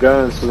gave him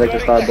guns so they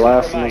could start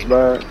blasting us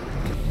back.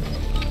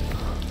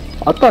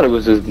 I thought it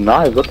was just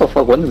knives. What the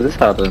fuck? When did this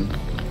happen?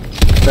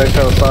 They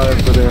show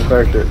signs for the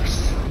infected.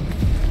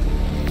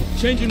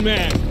 Changing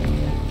mag.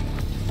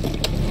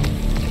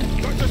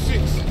 Got your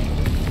 6.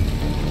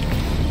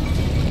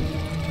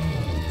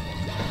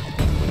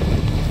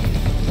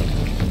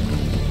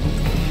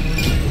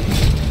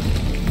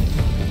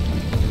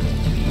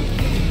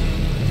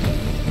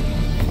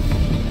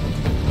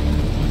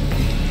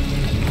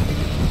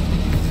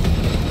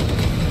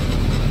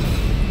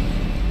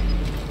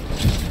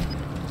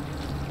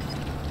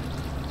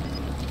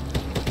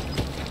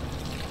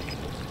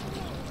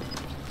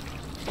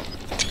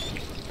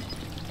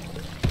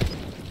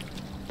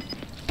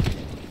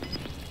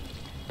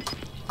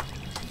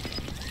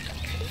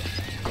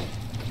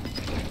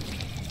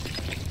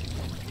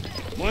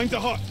 Mines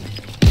are hot.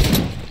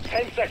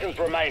 10 seconds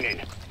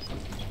remaining.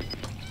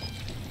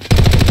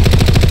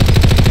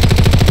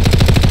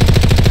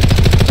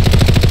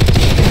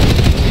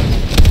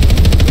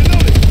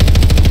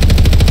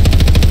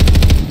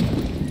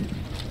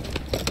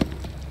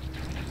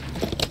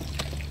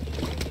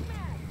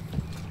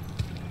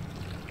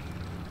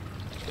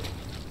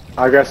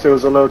 I guess it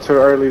was a little too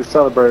early to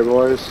celebrate,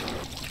 boys.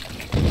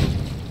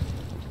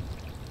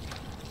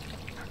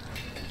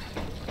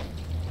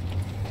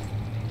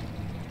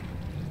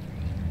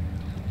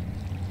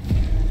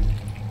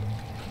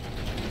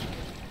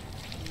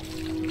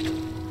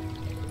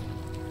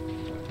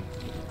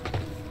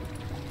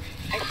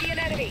 I see an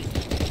enemy.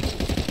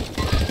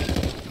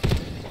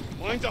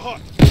 Mines are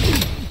hot.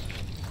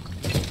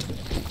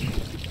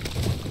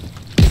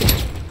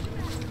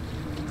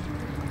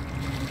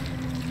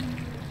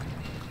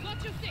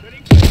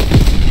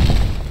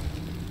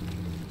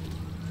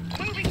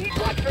 Moving here.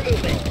 Watch for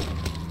movement.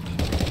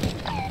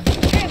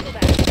 Cancel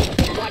that.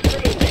 Watch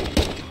for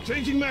movement.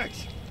 Changing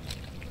max.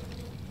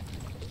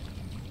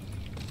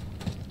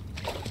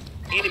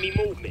 Enemy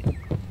movement.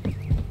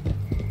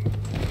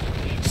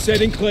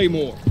 Setting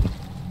Claymore.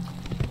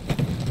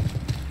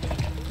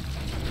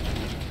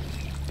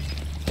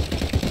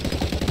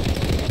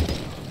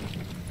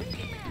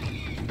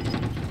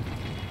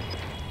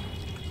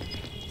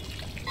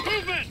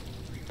 Movement!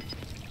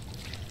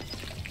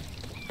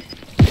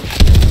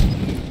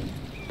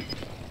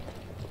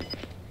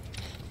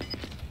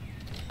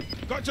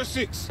 Got your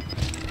 6.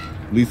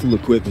 Lethal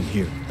equipment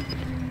here.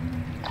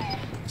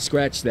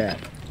 Scratch that.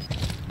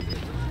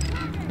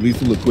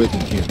 Lethal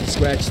equipment here.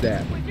 Scratch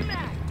that.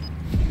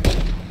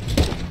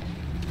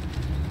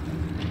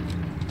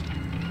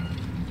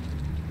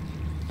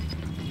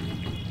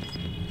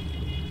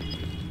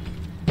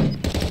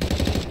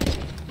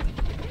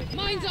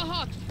 Mines are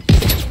hot.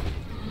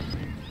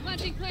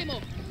 Planting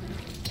Claymore.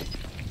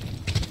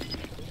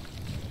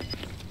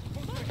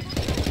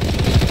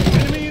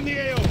 Enemy in the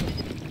AO.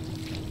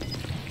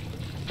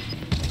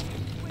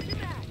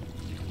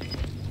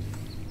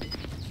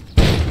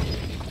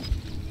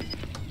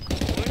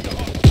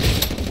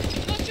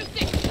 Got your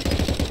six.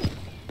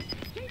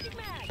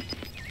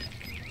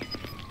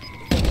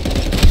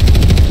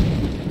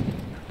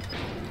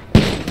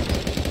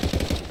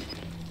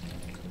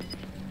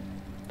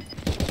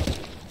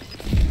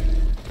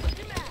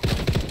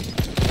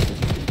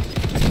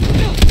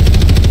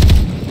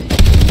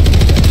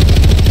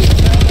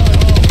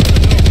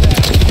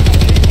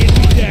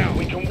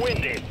 We can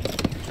win this.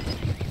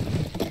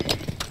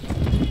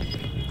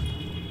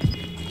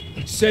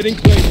 Setting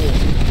Claymore.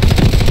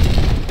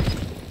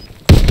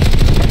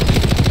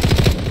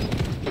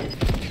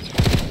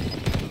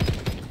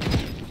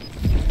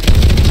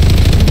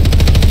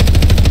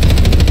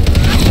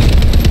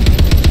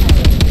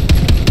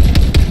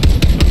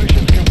 The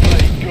mission's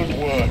complete. Good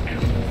work.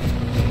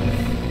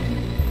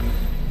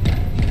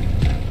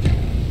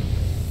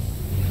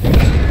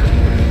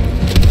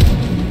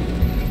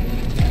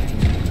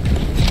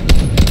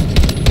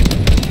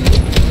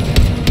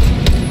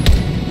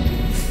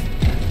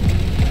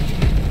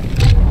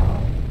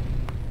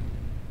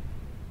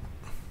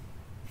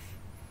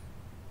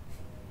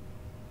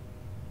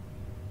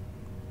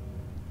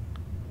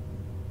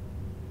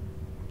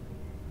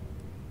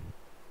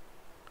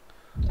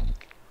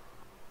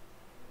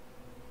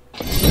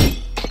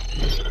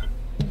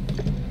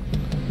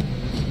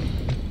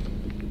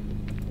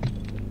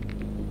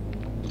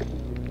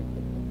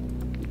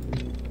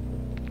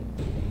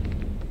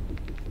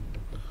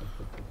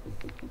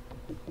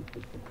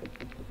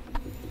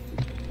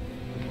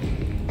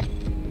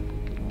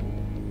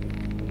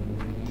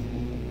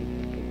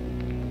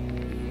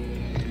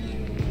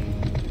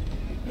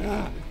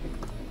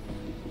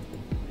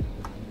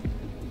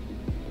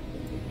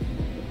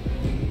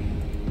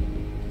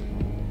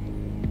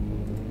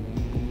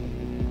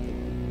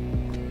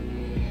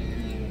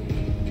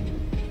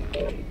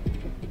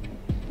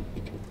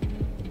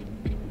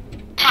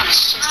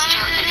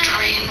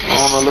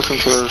 I'm gonna listen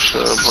to this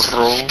shit,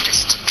 bro.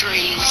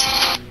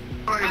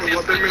 Ay, me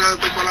voy a terminar de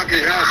tomar la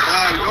queja.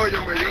 Ay,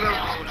 óyeme,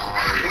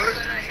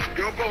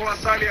 yo cojo a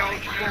Sally a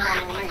otro, pongo a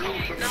los dos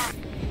juntos.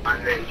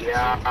 El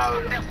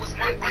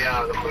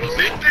diablo, pero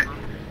 ¿viste?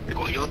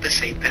 Coyote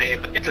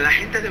 6-3. La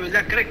gente de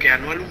verdad cree que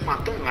Anuel es un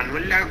matón.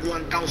 Anuel le ha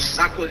aguantado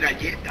saco de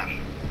galletas.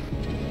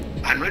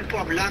 Anuel,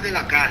 por hablar de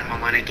la calma,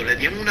 manito, le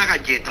dieron una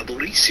galleta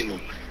durísimo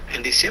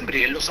en diciembre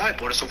y él lo sabe,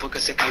 por eso fue que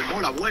se calmó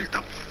la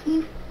vuelta.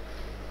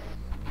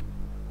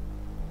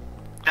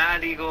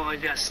 Damn,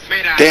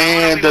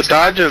 the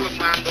Dodgers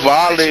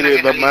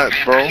violated the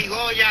match, bro.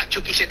 Italia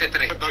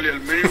el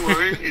mío,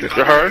 You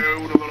Italia heard? es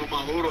uno de los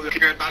más duros. Que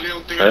Italia es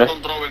un tigre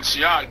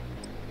controversial.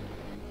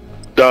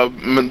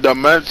 The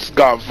Mets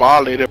got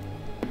violated,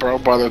 bro,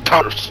 by the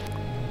Dodgers.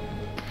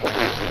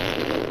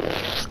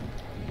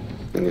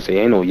 Nigga say,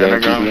 ain't no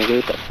Yankees, nigga.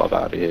 Get the fuck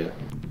out of here.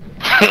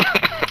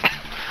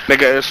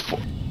 Nigga, it's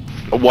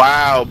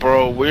wow,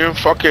 bro. We're in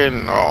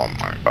fucking. Oh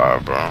my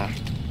god, bro.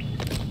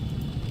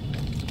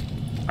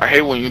 I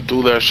hate when you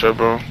do that shit,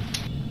 bro.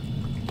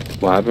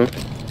 What happened?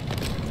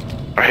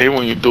 I hate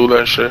when you do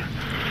that shit.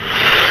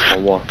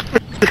 On what?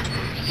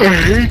 I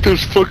hate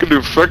this fucking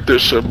infected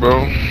shit,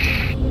 bro.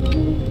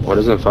 What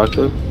is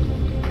infected?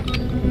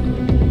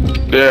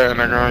 Yeah,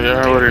 nigga,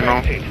 yeah, I already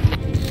know.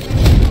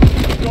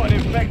 We've got an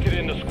infected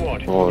in the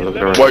squad. Oh, look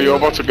at What, you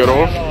about to get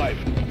off?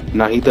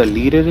 Nah, he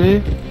deleted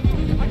it?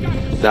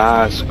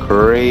 That's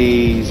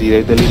crazy.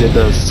 They deleted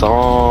the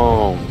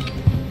song.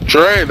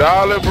 Trey,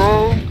 dale,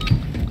 bro.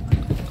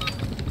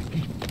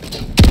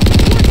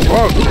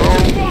 Fuck, bro.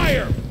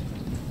 Fire!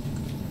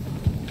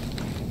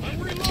 I'm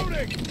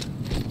reloading!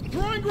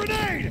 Throwing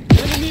grenade!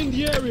 Enemy in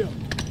the area.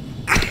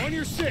 On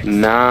your six.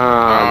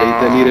 Nah,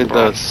 they deleted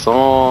the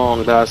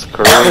song. That's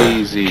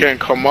crazy. Can't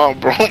come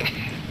up, bro.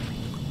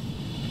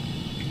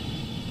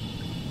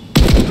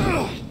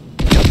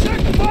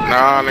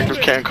 Nah,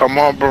 niggas can't come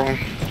up, bro.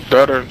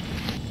 Better.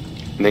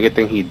 Nigga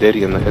think he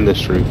Diddy in the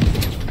industry.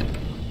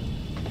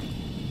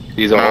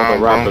 These are all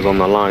the rappers on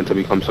the line to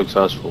become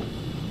successful.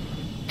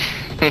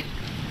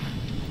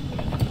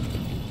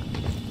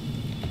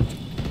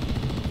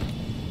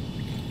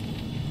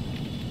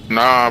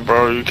 Nah,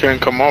 bro, you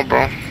can't come up,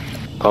 bro.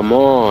 Come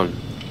on.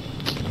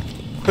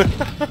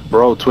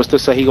 Bro, Twister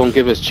said he gonna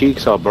give his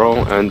cheeks up,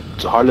 bro. And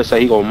Harley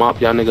said he gonna mop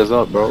y'all niggas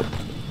up, bro.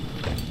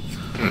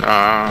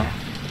 Nah.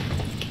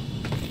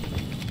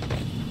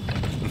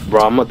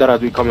 Bro, I'm dead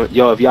as becoming.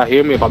 Yo, if y'all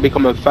hear me, if I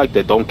become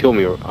infected, don't kill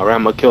me. Alright,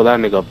 I'm gonna kill that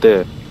nigga up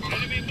there.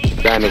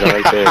 That nigga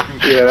right there.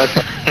 Yeah, that's.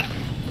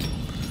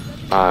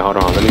 Alright, hold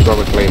on. Let me grab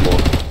a Claymore.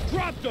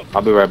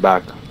 I'll be right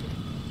back.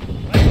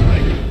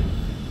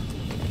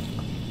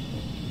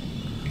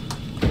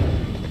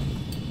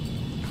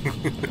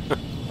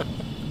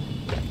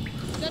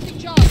 Setting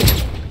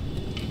charge.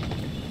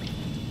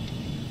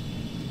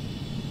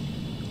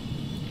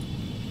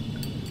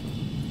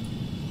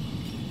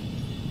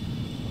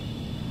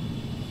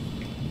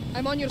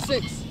 I'm on your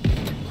 6.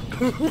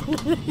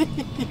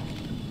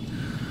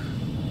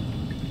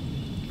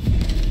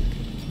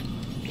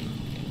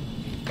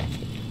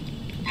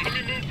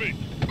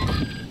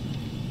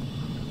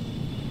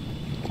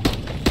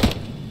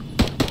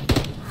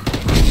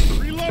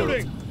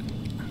 Reloading.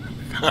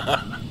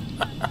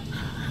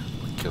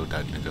 Killed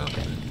that nigga up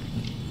there.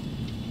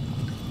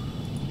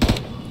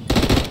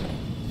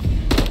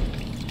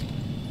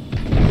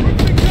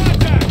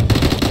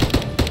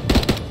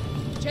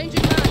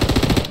 Changing back.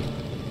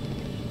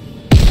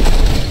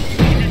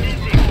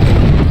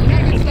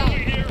 Target's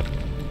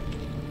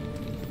down.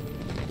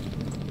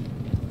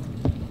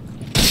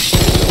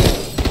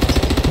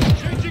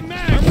 Changing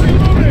mag. I'm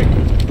reloading.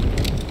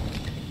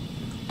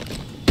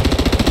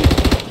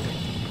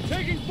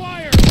 Taking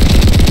fire.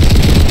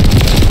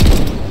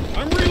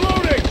 I'm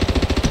reloading.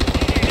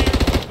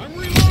 I'm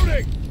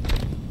reloading.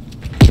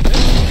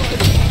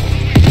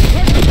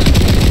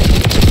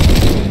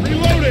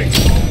 Reloading.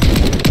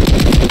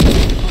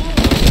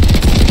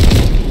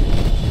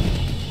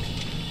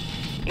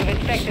 You've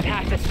infected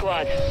half the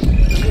squad.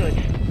 Good.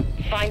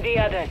 Find the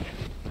others.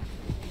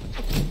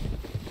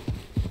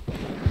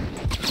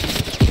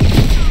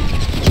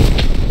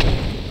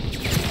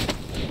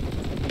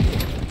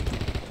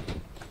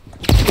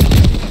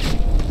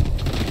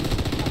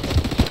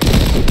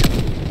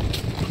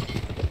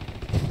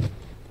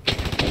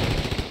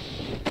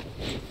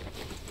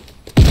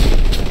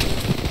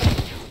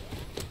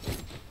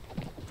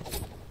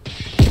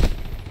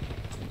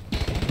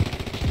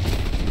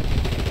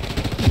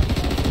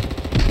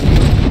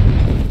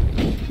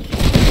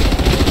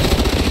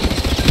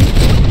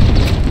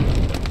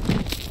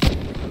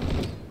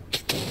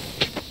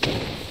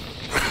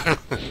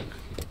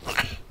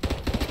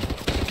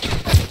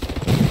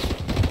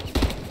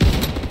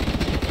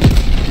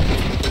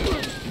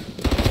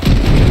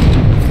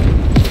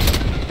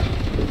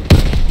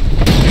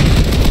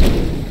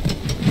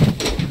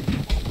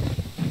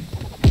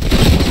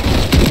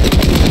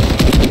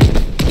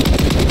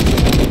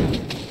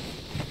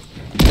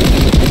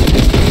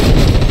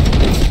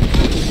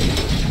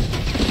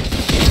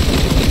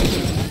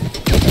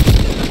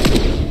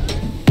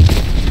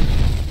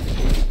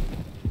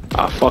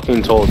 I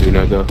fucking told you,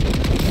 nigga.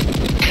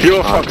 You're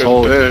a I fucking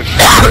told bitch.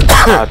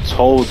 I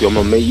told you,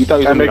 my man. You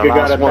thought you was That gonna be the nigga got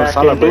last it one back in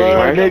celebrating,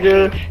 blood, right?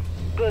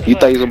 nigga. You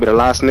thought you was gonna be the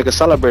last nigga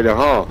celebrating,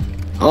 huh?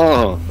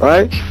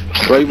 Right?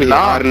 Bro, you was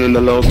hiding in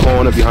the little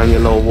corner behind your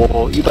little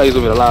wall. You thought you was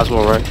gonna be the last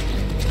one,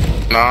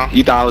 right? Nah.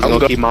 You thought I was I'm gonna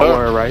good. keep my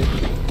word, right?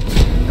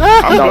 I'm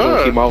I thought I was gonna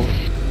good. keep my.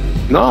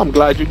 No, I'm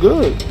glad you're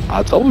good.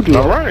 I told you.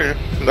 All right.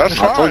 That's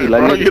I told you, fine, let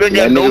bro. niggas- You didn't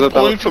get let no niggas up the-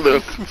 points for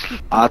this.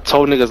 I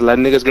told niggas, let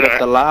niggas get up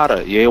the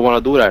ladder. You ain't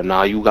wanna do that.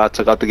 Nah, you got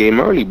took out the game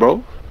early,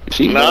 bro.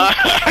 See, bro. Nah,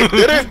 I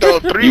didn't though.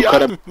 3 You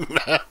coulda-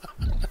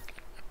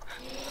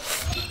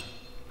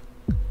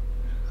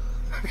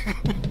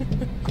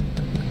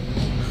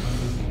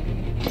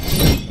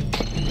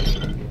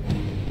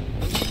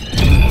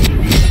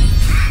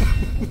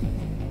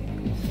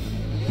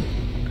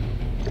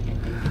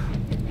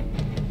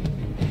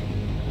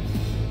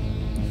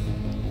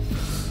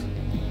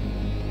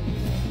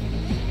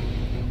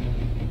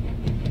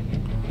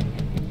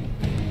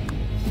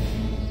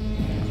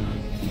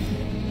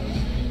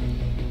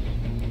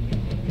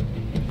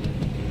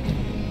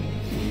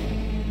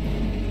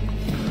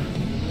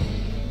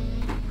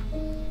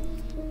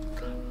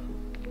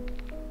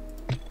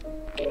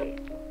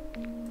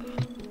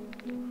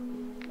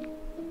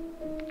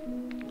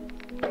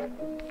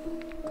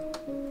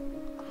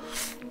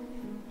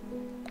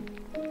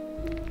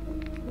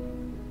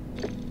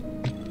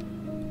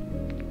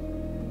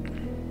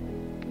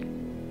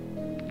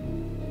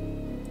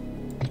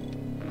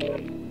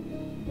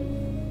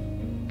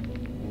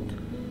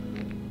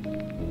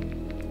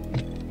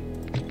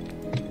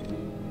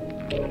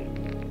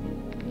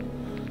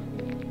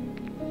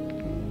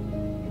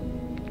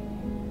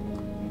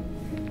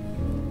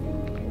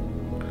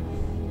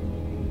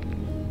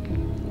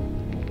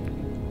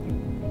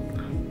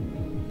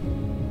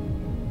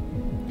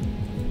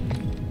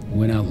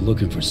 Went out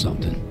looking for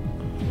something.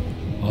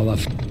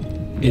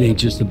 It ain't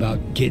just about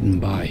getting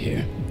by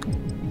here.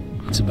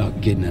 It's about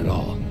getting it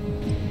all.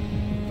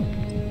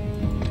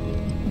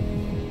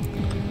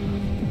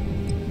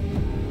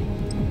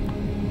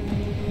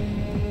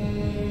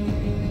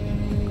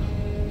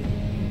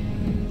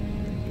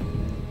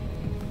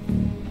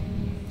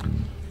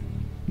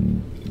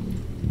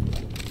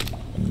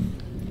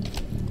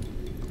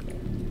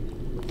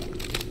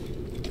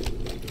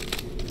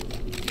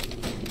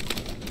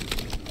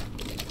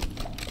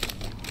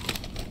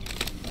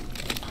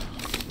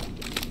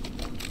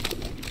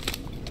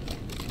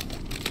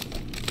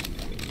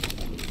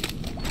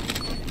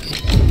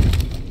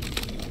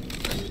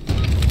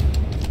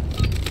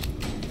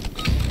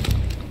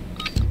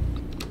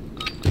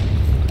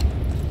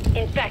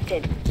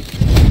 Infected.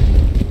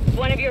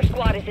 One of your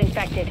squad is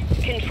infected.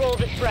 Control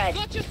the spread.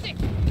 Got your 6.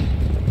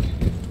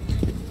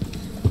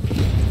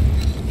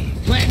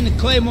 Planting the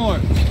claymore.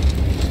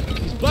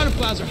 These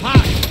butterflies are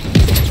hot.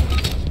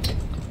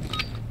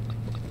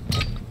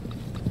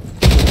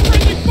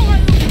 Friendly fire!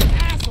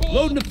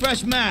 Loading a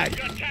fresh mag. We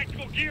got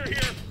tactical gear here.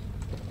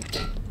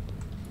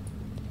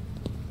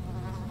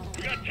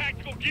 We got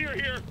tactical gear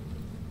here.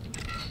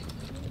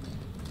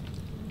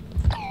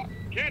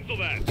 Cancel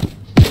that.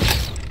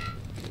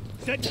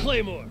 Set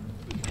Claymore.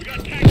 We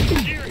got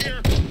tactical gear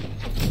here.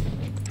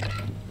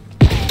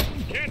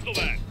 Cancel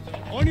that.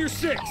 On your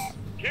 6.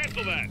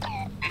 Cancel that.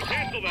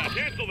 Cancel that.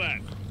 Cancel that.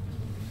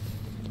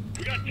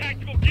 We got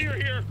tactical gear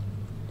here.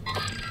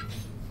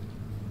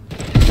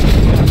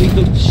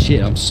 Lethal.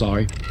 Shit, I'm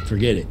sorry.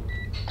 Forget it.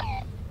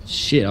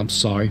 Shit, I'm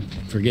sorry.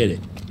 Forget it.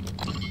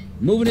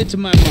 Moving it to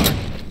my mark.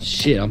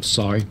 Shit, I'm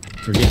sorry.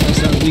 Forget it.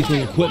 That's not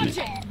lethal equipment.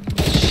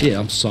 Shit,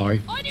 I'm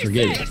sorry.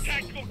 Forget it.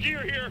 Tactical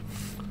gear here.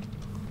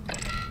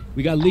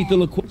 We got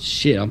lethal equipment.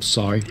 Shit, I'm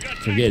sorry.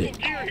 Forget it.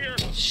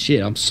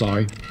 Shit, I'm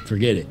sorry.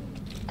 Forget it.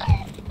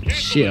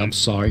 Shit, I'm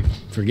sorry.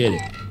 Forget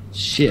it.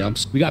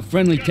 Shit, we got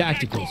friendly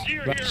tacticals.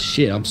 Right.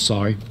 Shit, I'm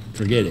sorry.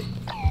 Forget it.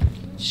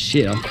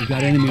 Shit, we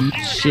got enemy.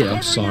 Shit,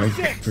 I'm sorry.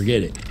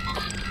 Forget it.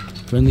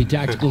 Friendly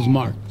tacticals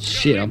marked.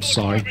 Shit, I'm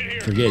sorry.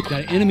 Forget it.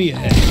 Got an enemy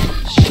ahead.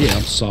 Shit,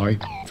 I'm sorry.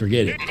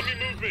 Forget it.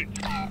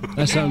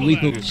 That's not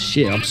lethal.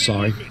 Shit, I'm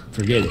sorry.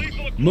 Forget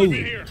it.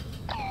 Moving.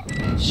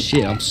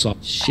 Shit, I'm sorry.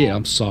 Shit,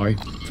 I'm sorry.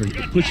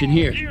 Pushing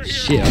here.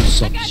 Shit, I'm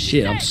sorry.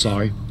 Shit, I'm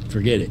sorry.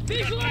 Forget it.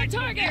 Visual on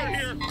target.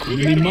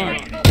 Enemy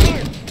marked.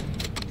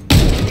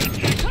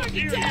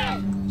 Target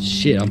down.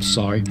 Shit, I'm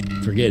sorry.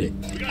 Forget it.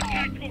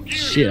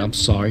 Shit, I'm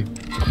sorry.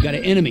 We got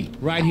an enemy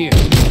right here.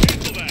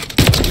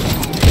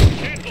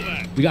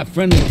 We got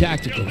friendly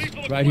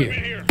tacticals right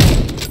here.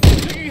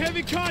 Taking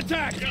heavy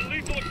contact.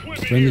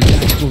 Friendly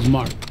tacticals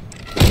marked.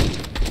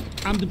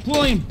 I'm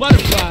deploying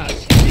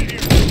butterflies.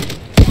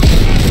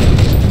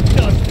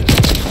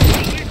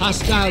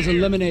 Hostiles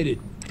eliminated.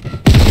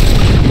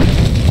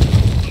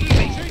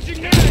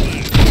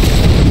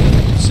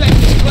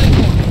 Second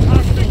Claymore.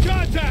 Hostile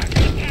contact.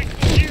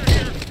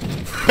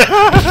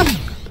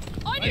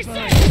 On your 6.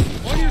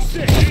 On your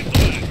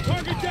 6.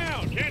 Target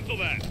down. Cancel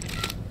that.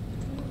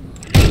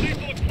 We got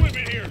lethal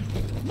equipment here.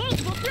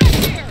 Multiple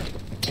threats here.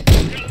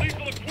 We got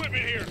lethal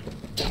equipment here.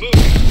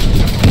 Moving.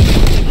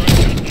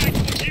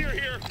 Tactical gear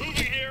here.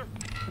 Moving here.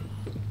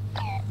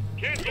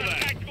 Cancel that.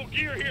 Tactical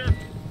gear here.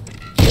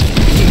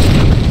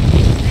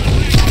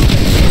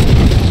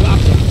 Drop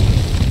them.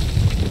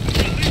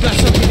 You got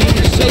something you want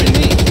to say to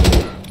me?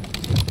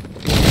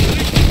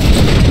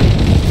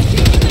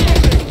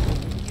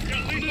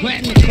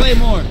 Planting the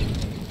Claymore.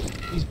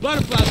 These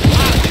butterflies are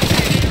hot.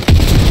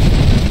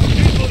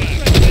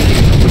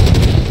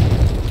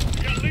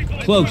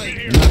 Close.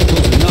 You're not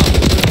close enough.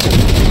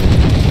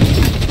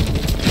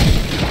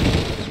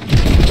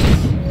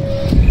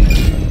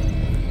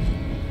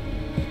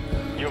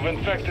 You've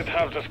infected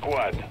half the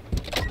squad.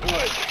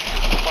 Good.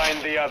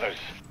 Find the others.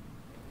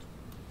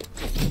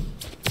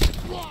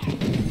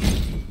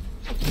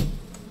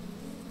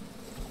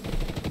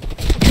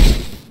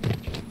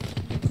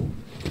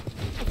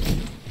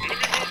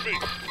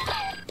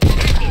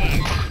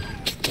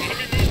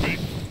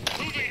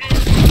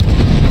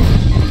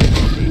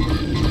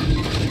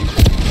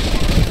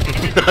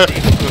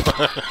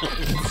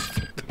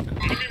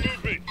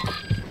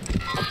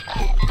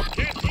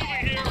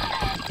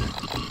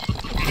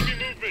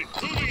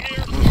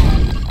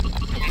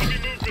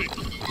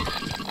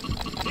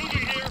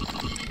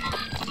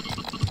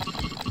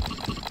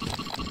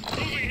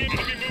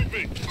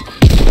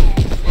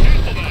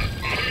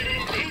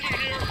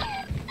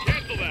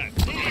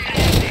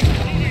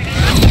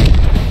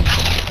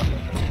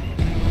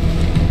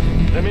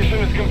 The mission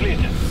is complete.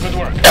 Good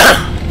work.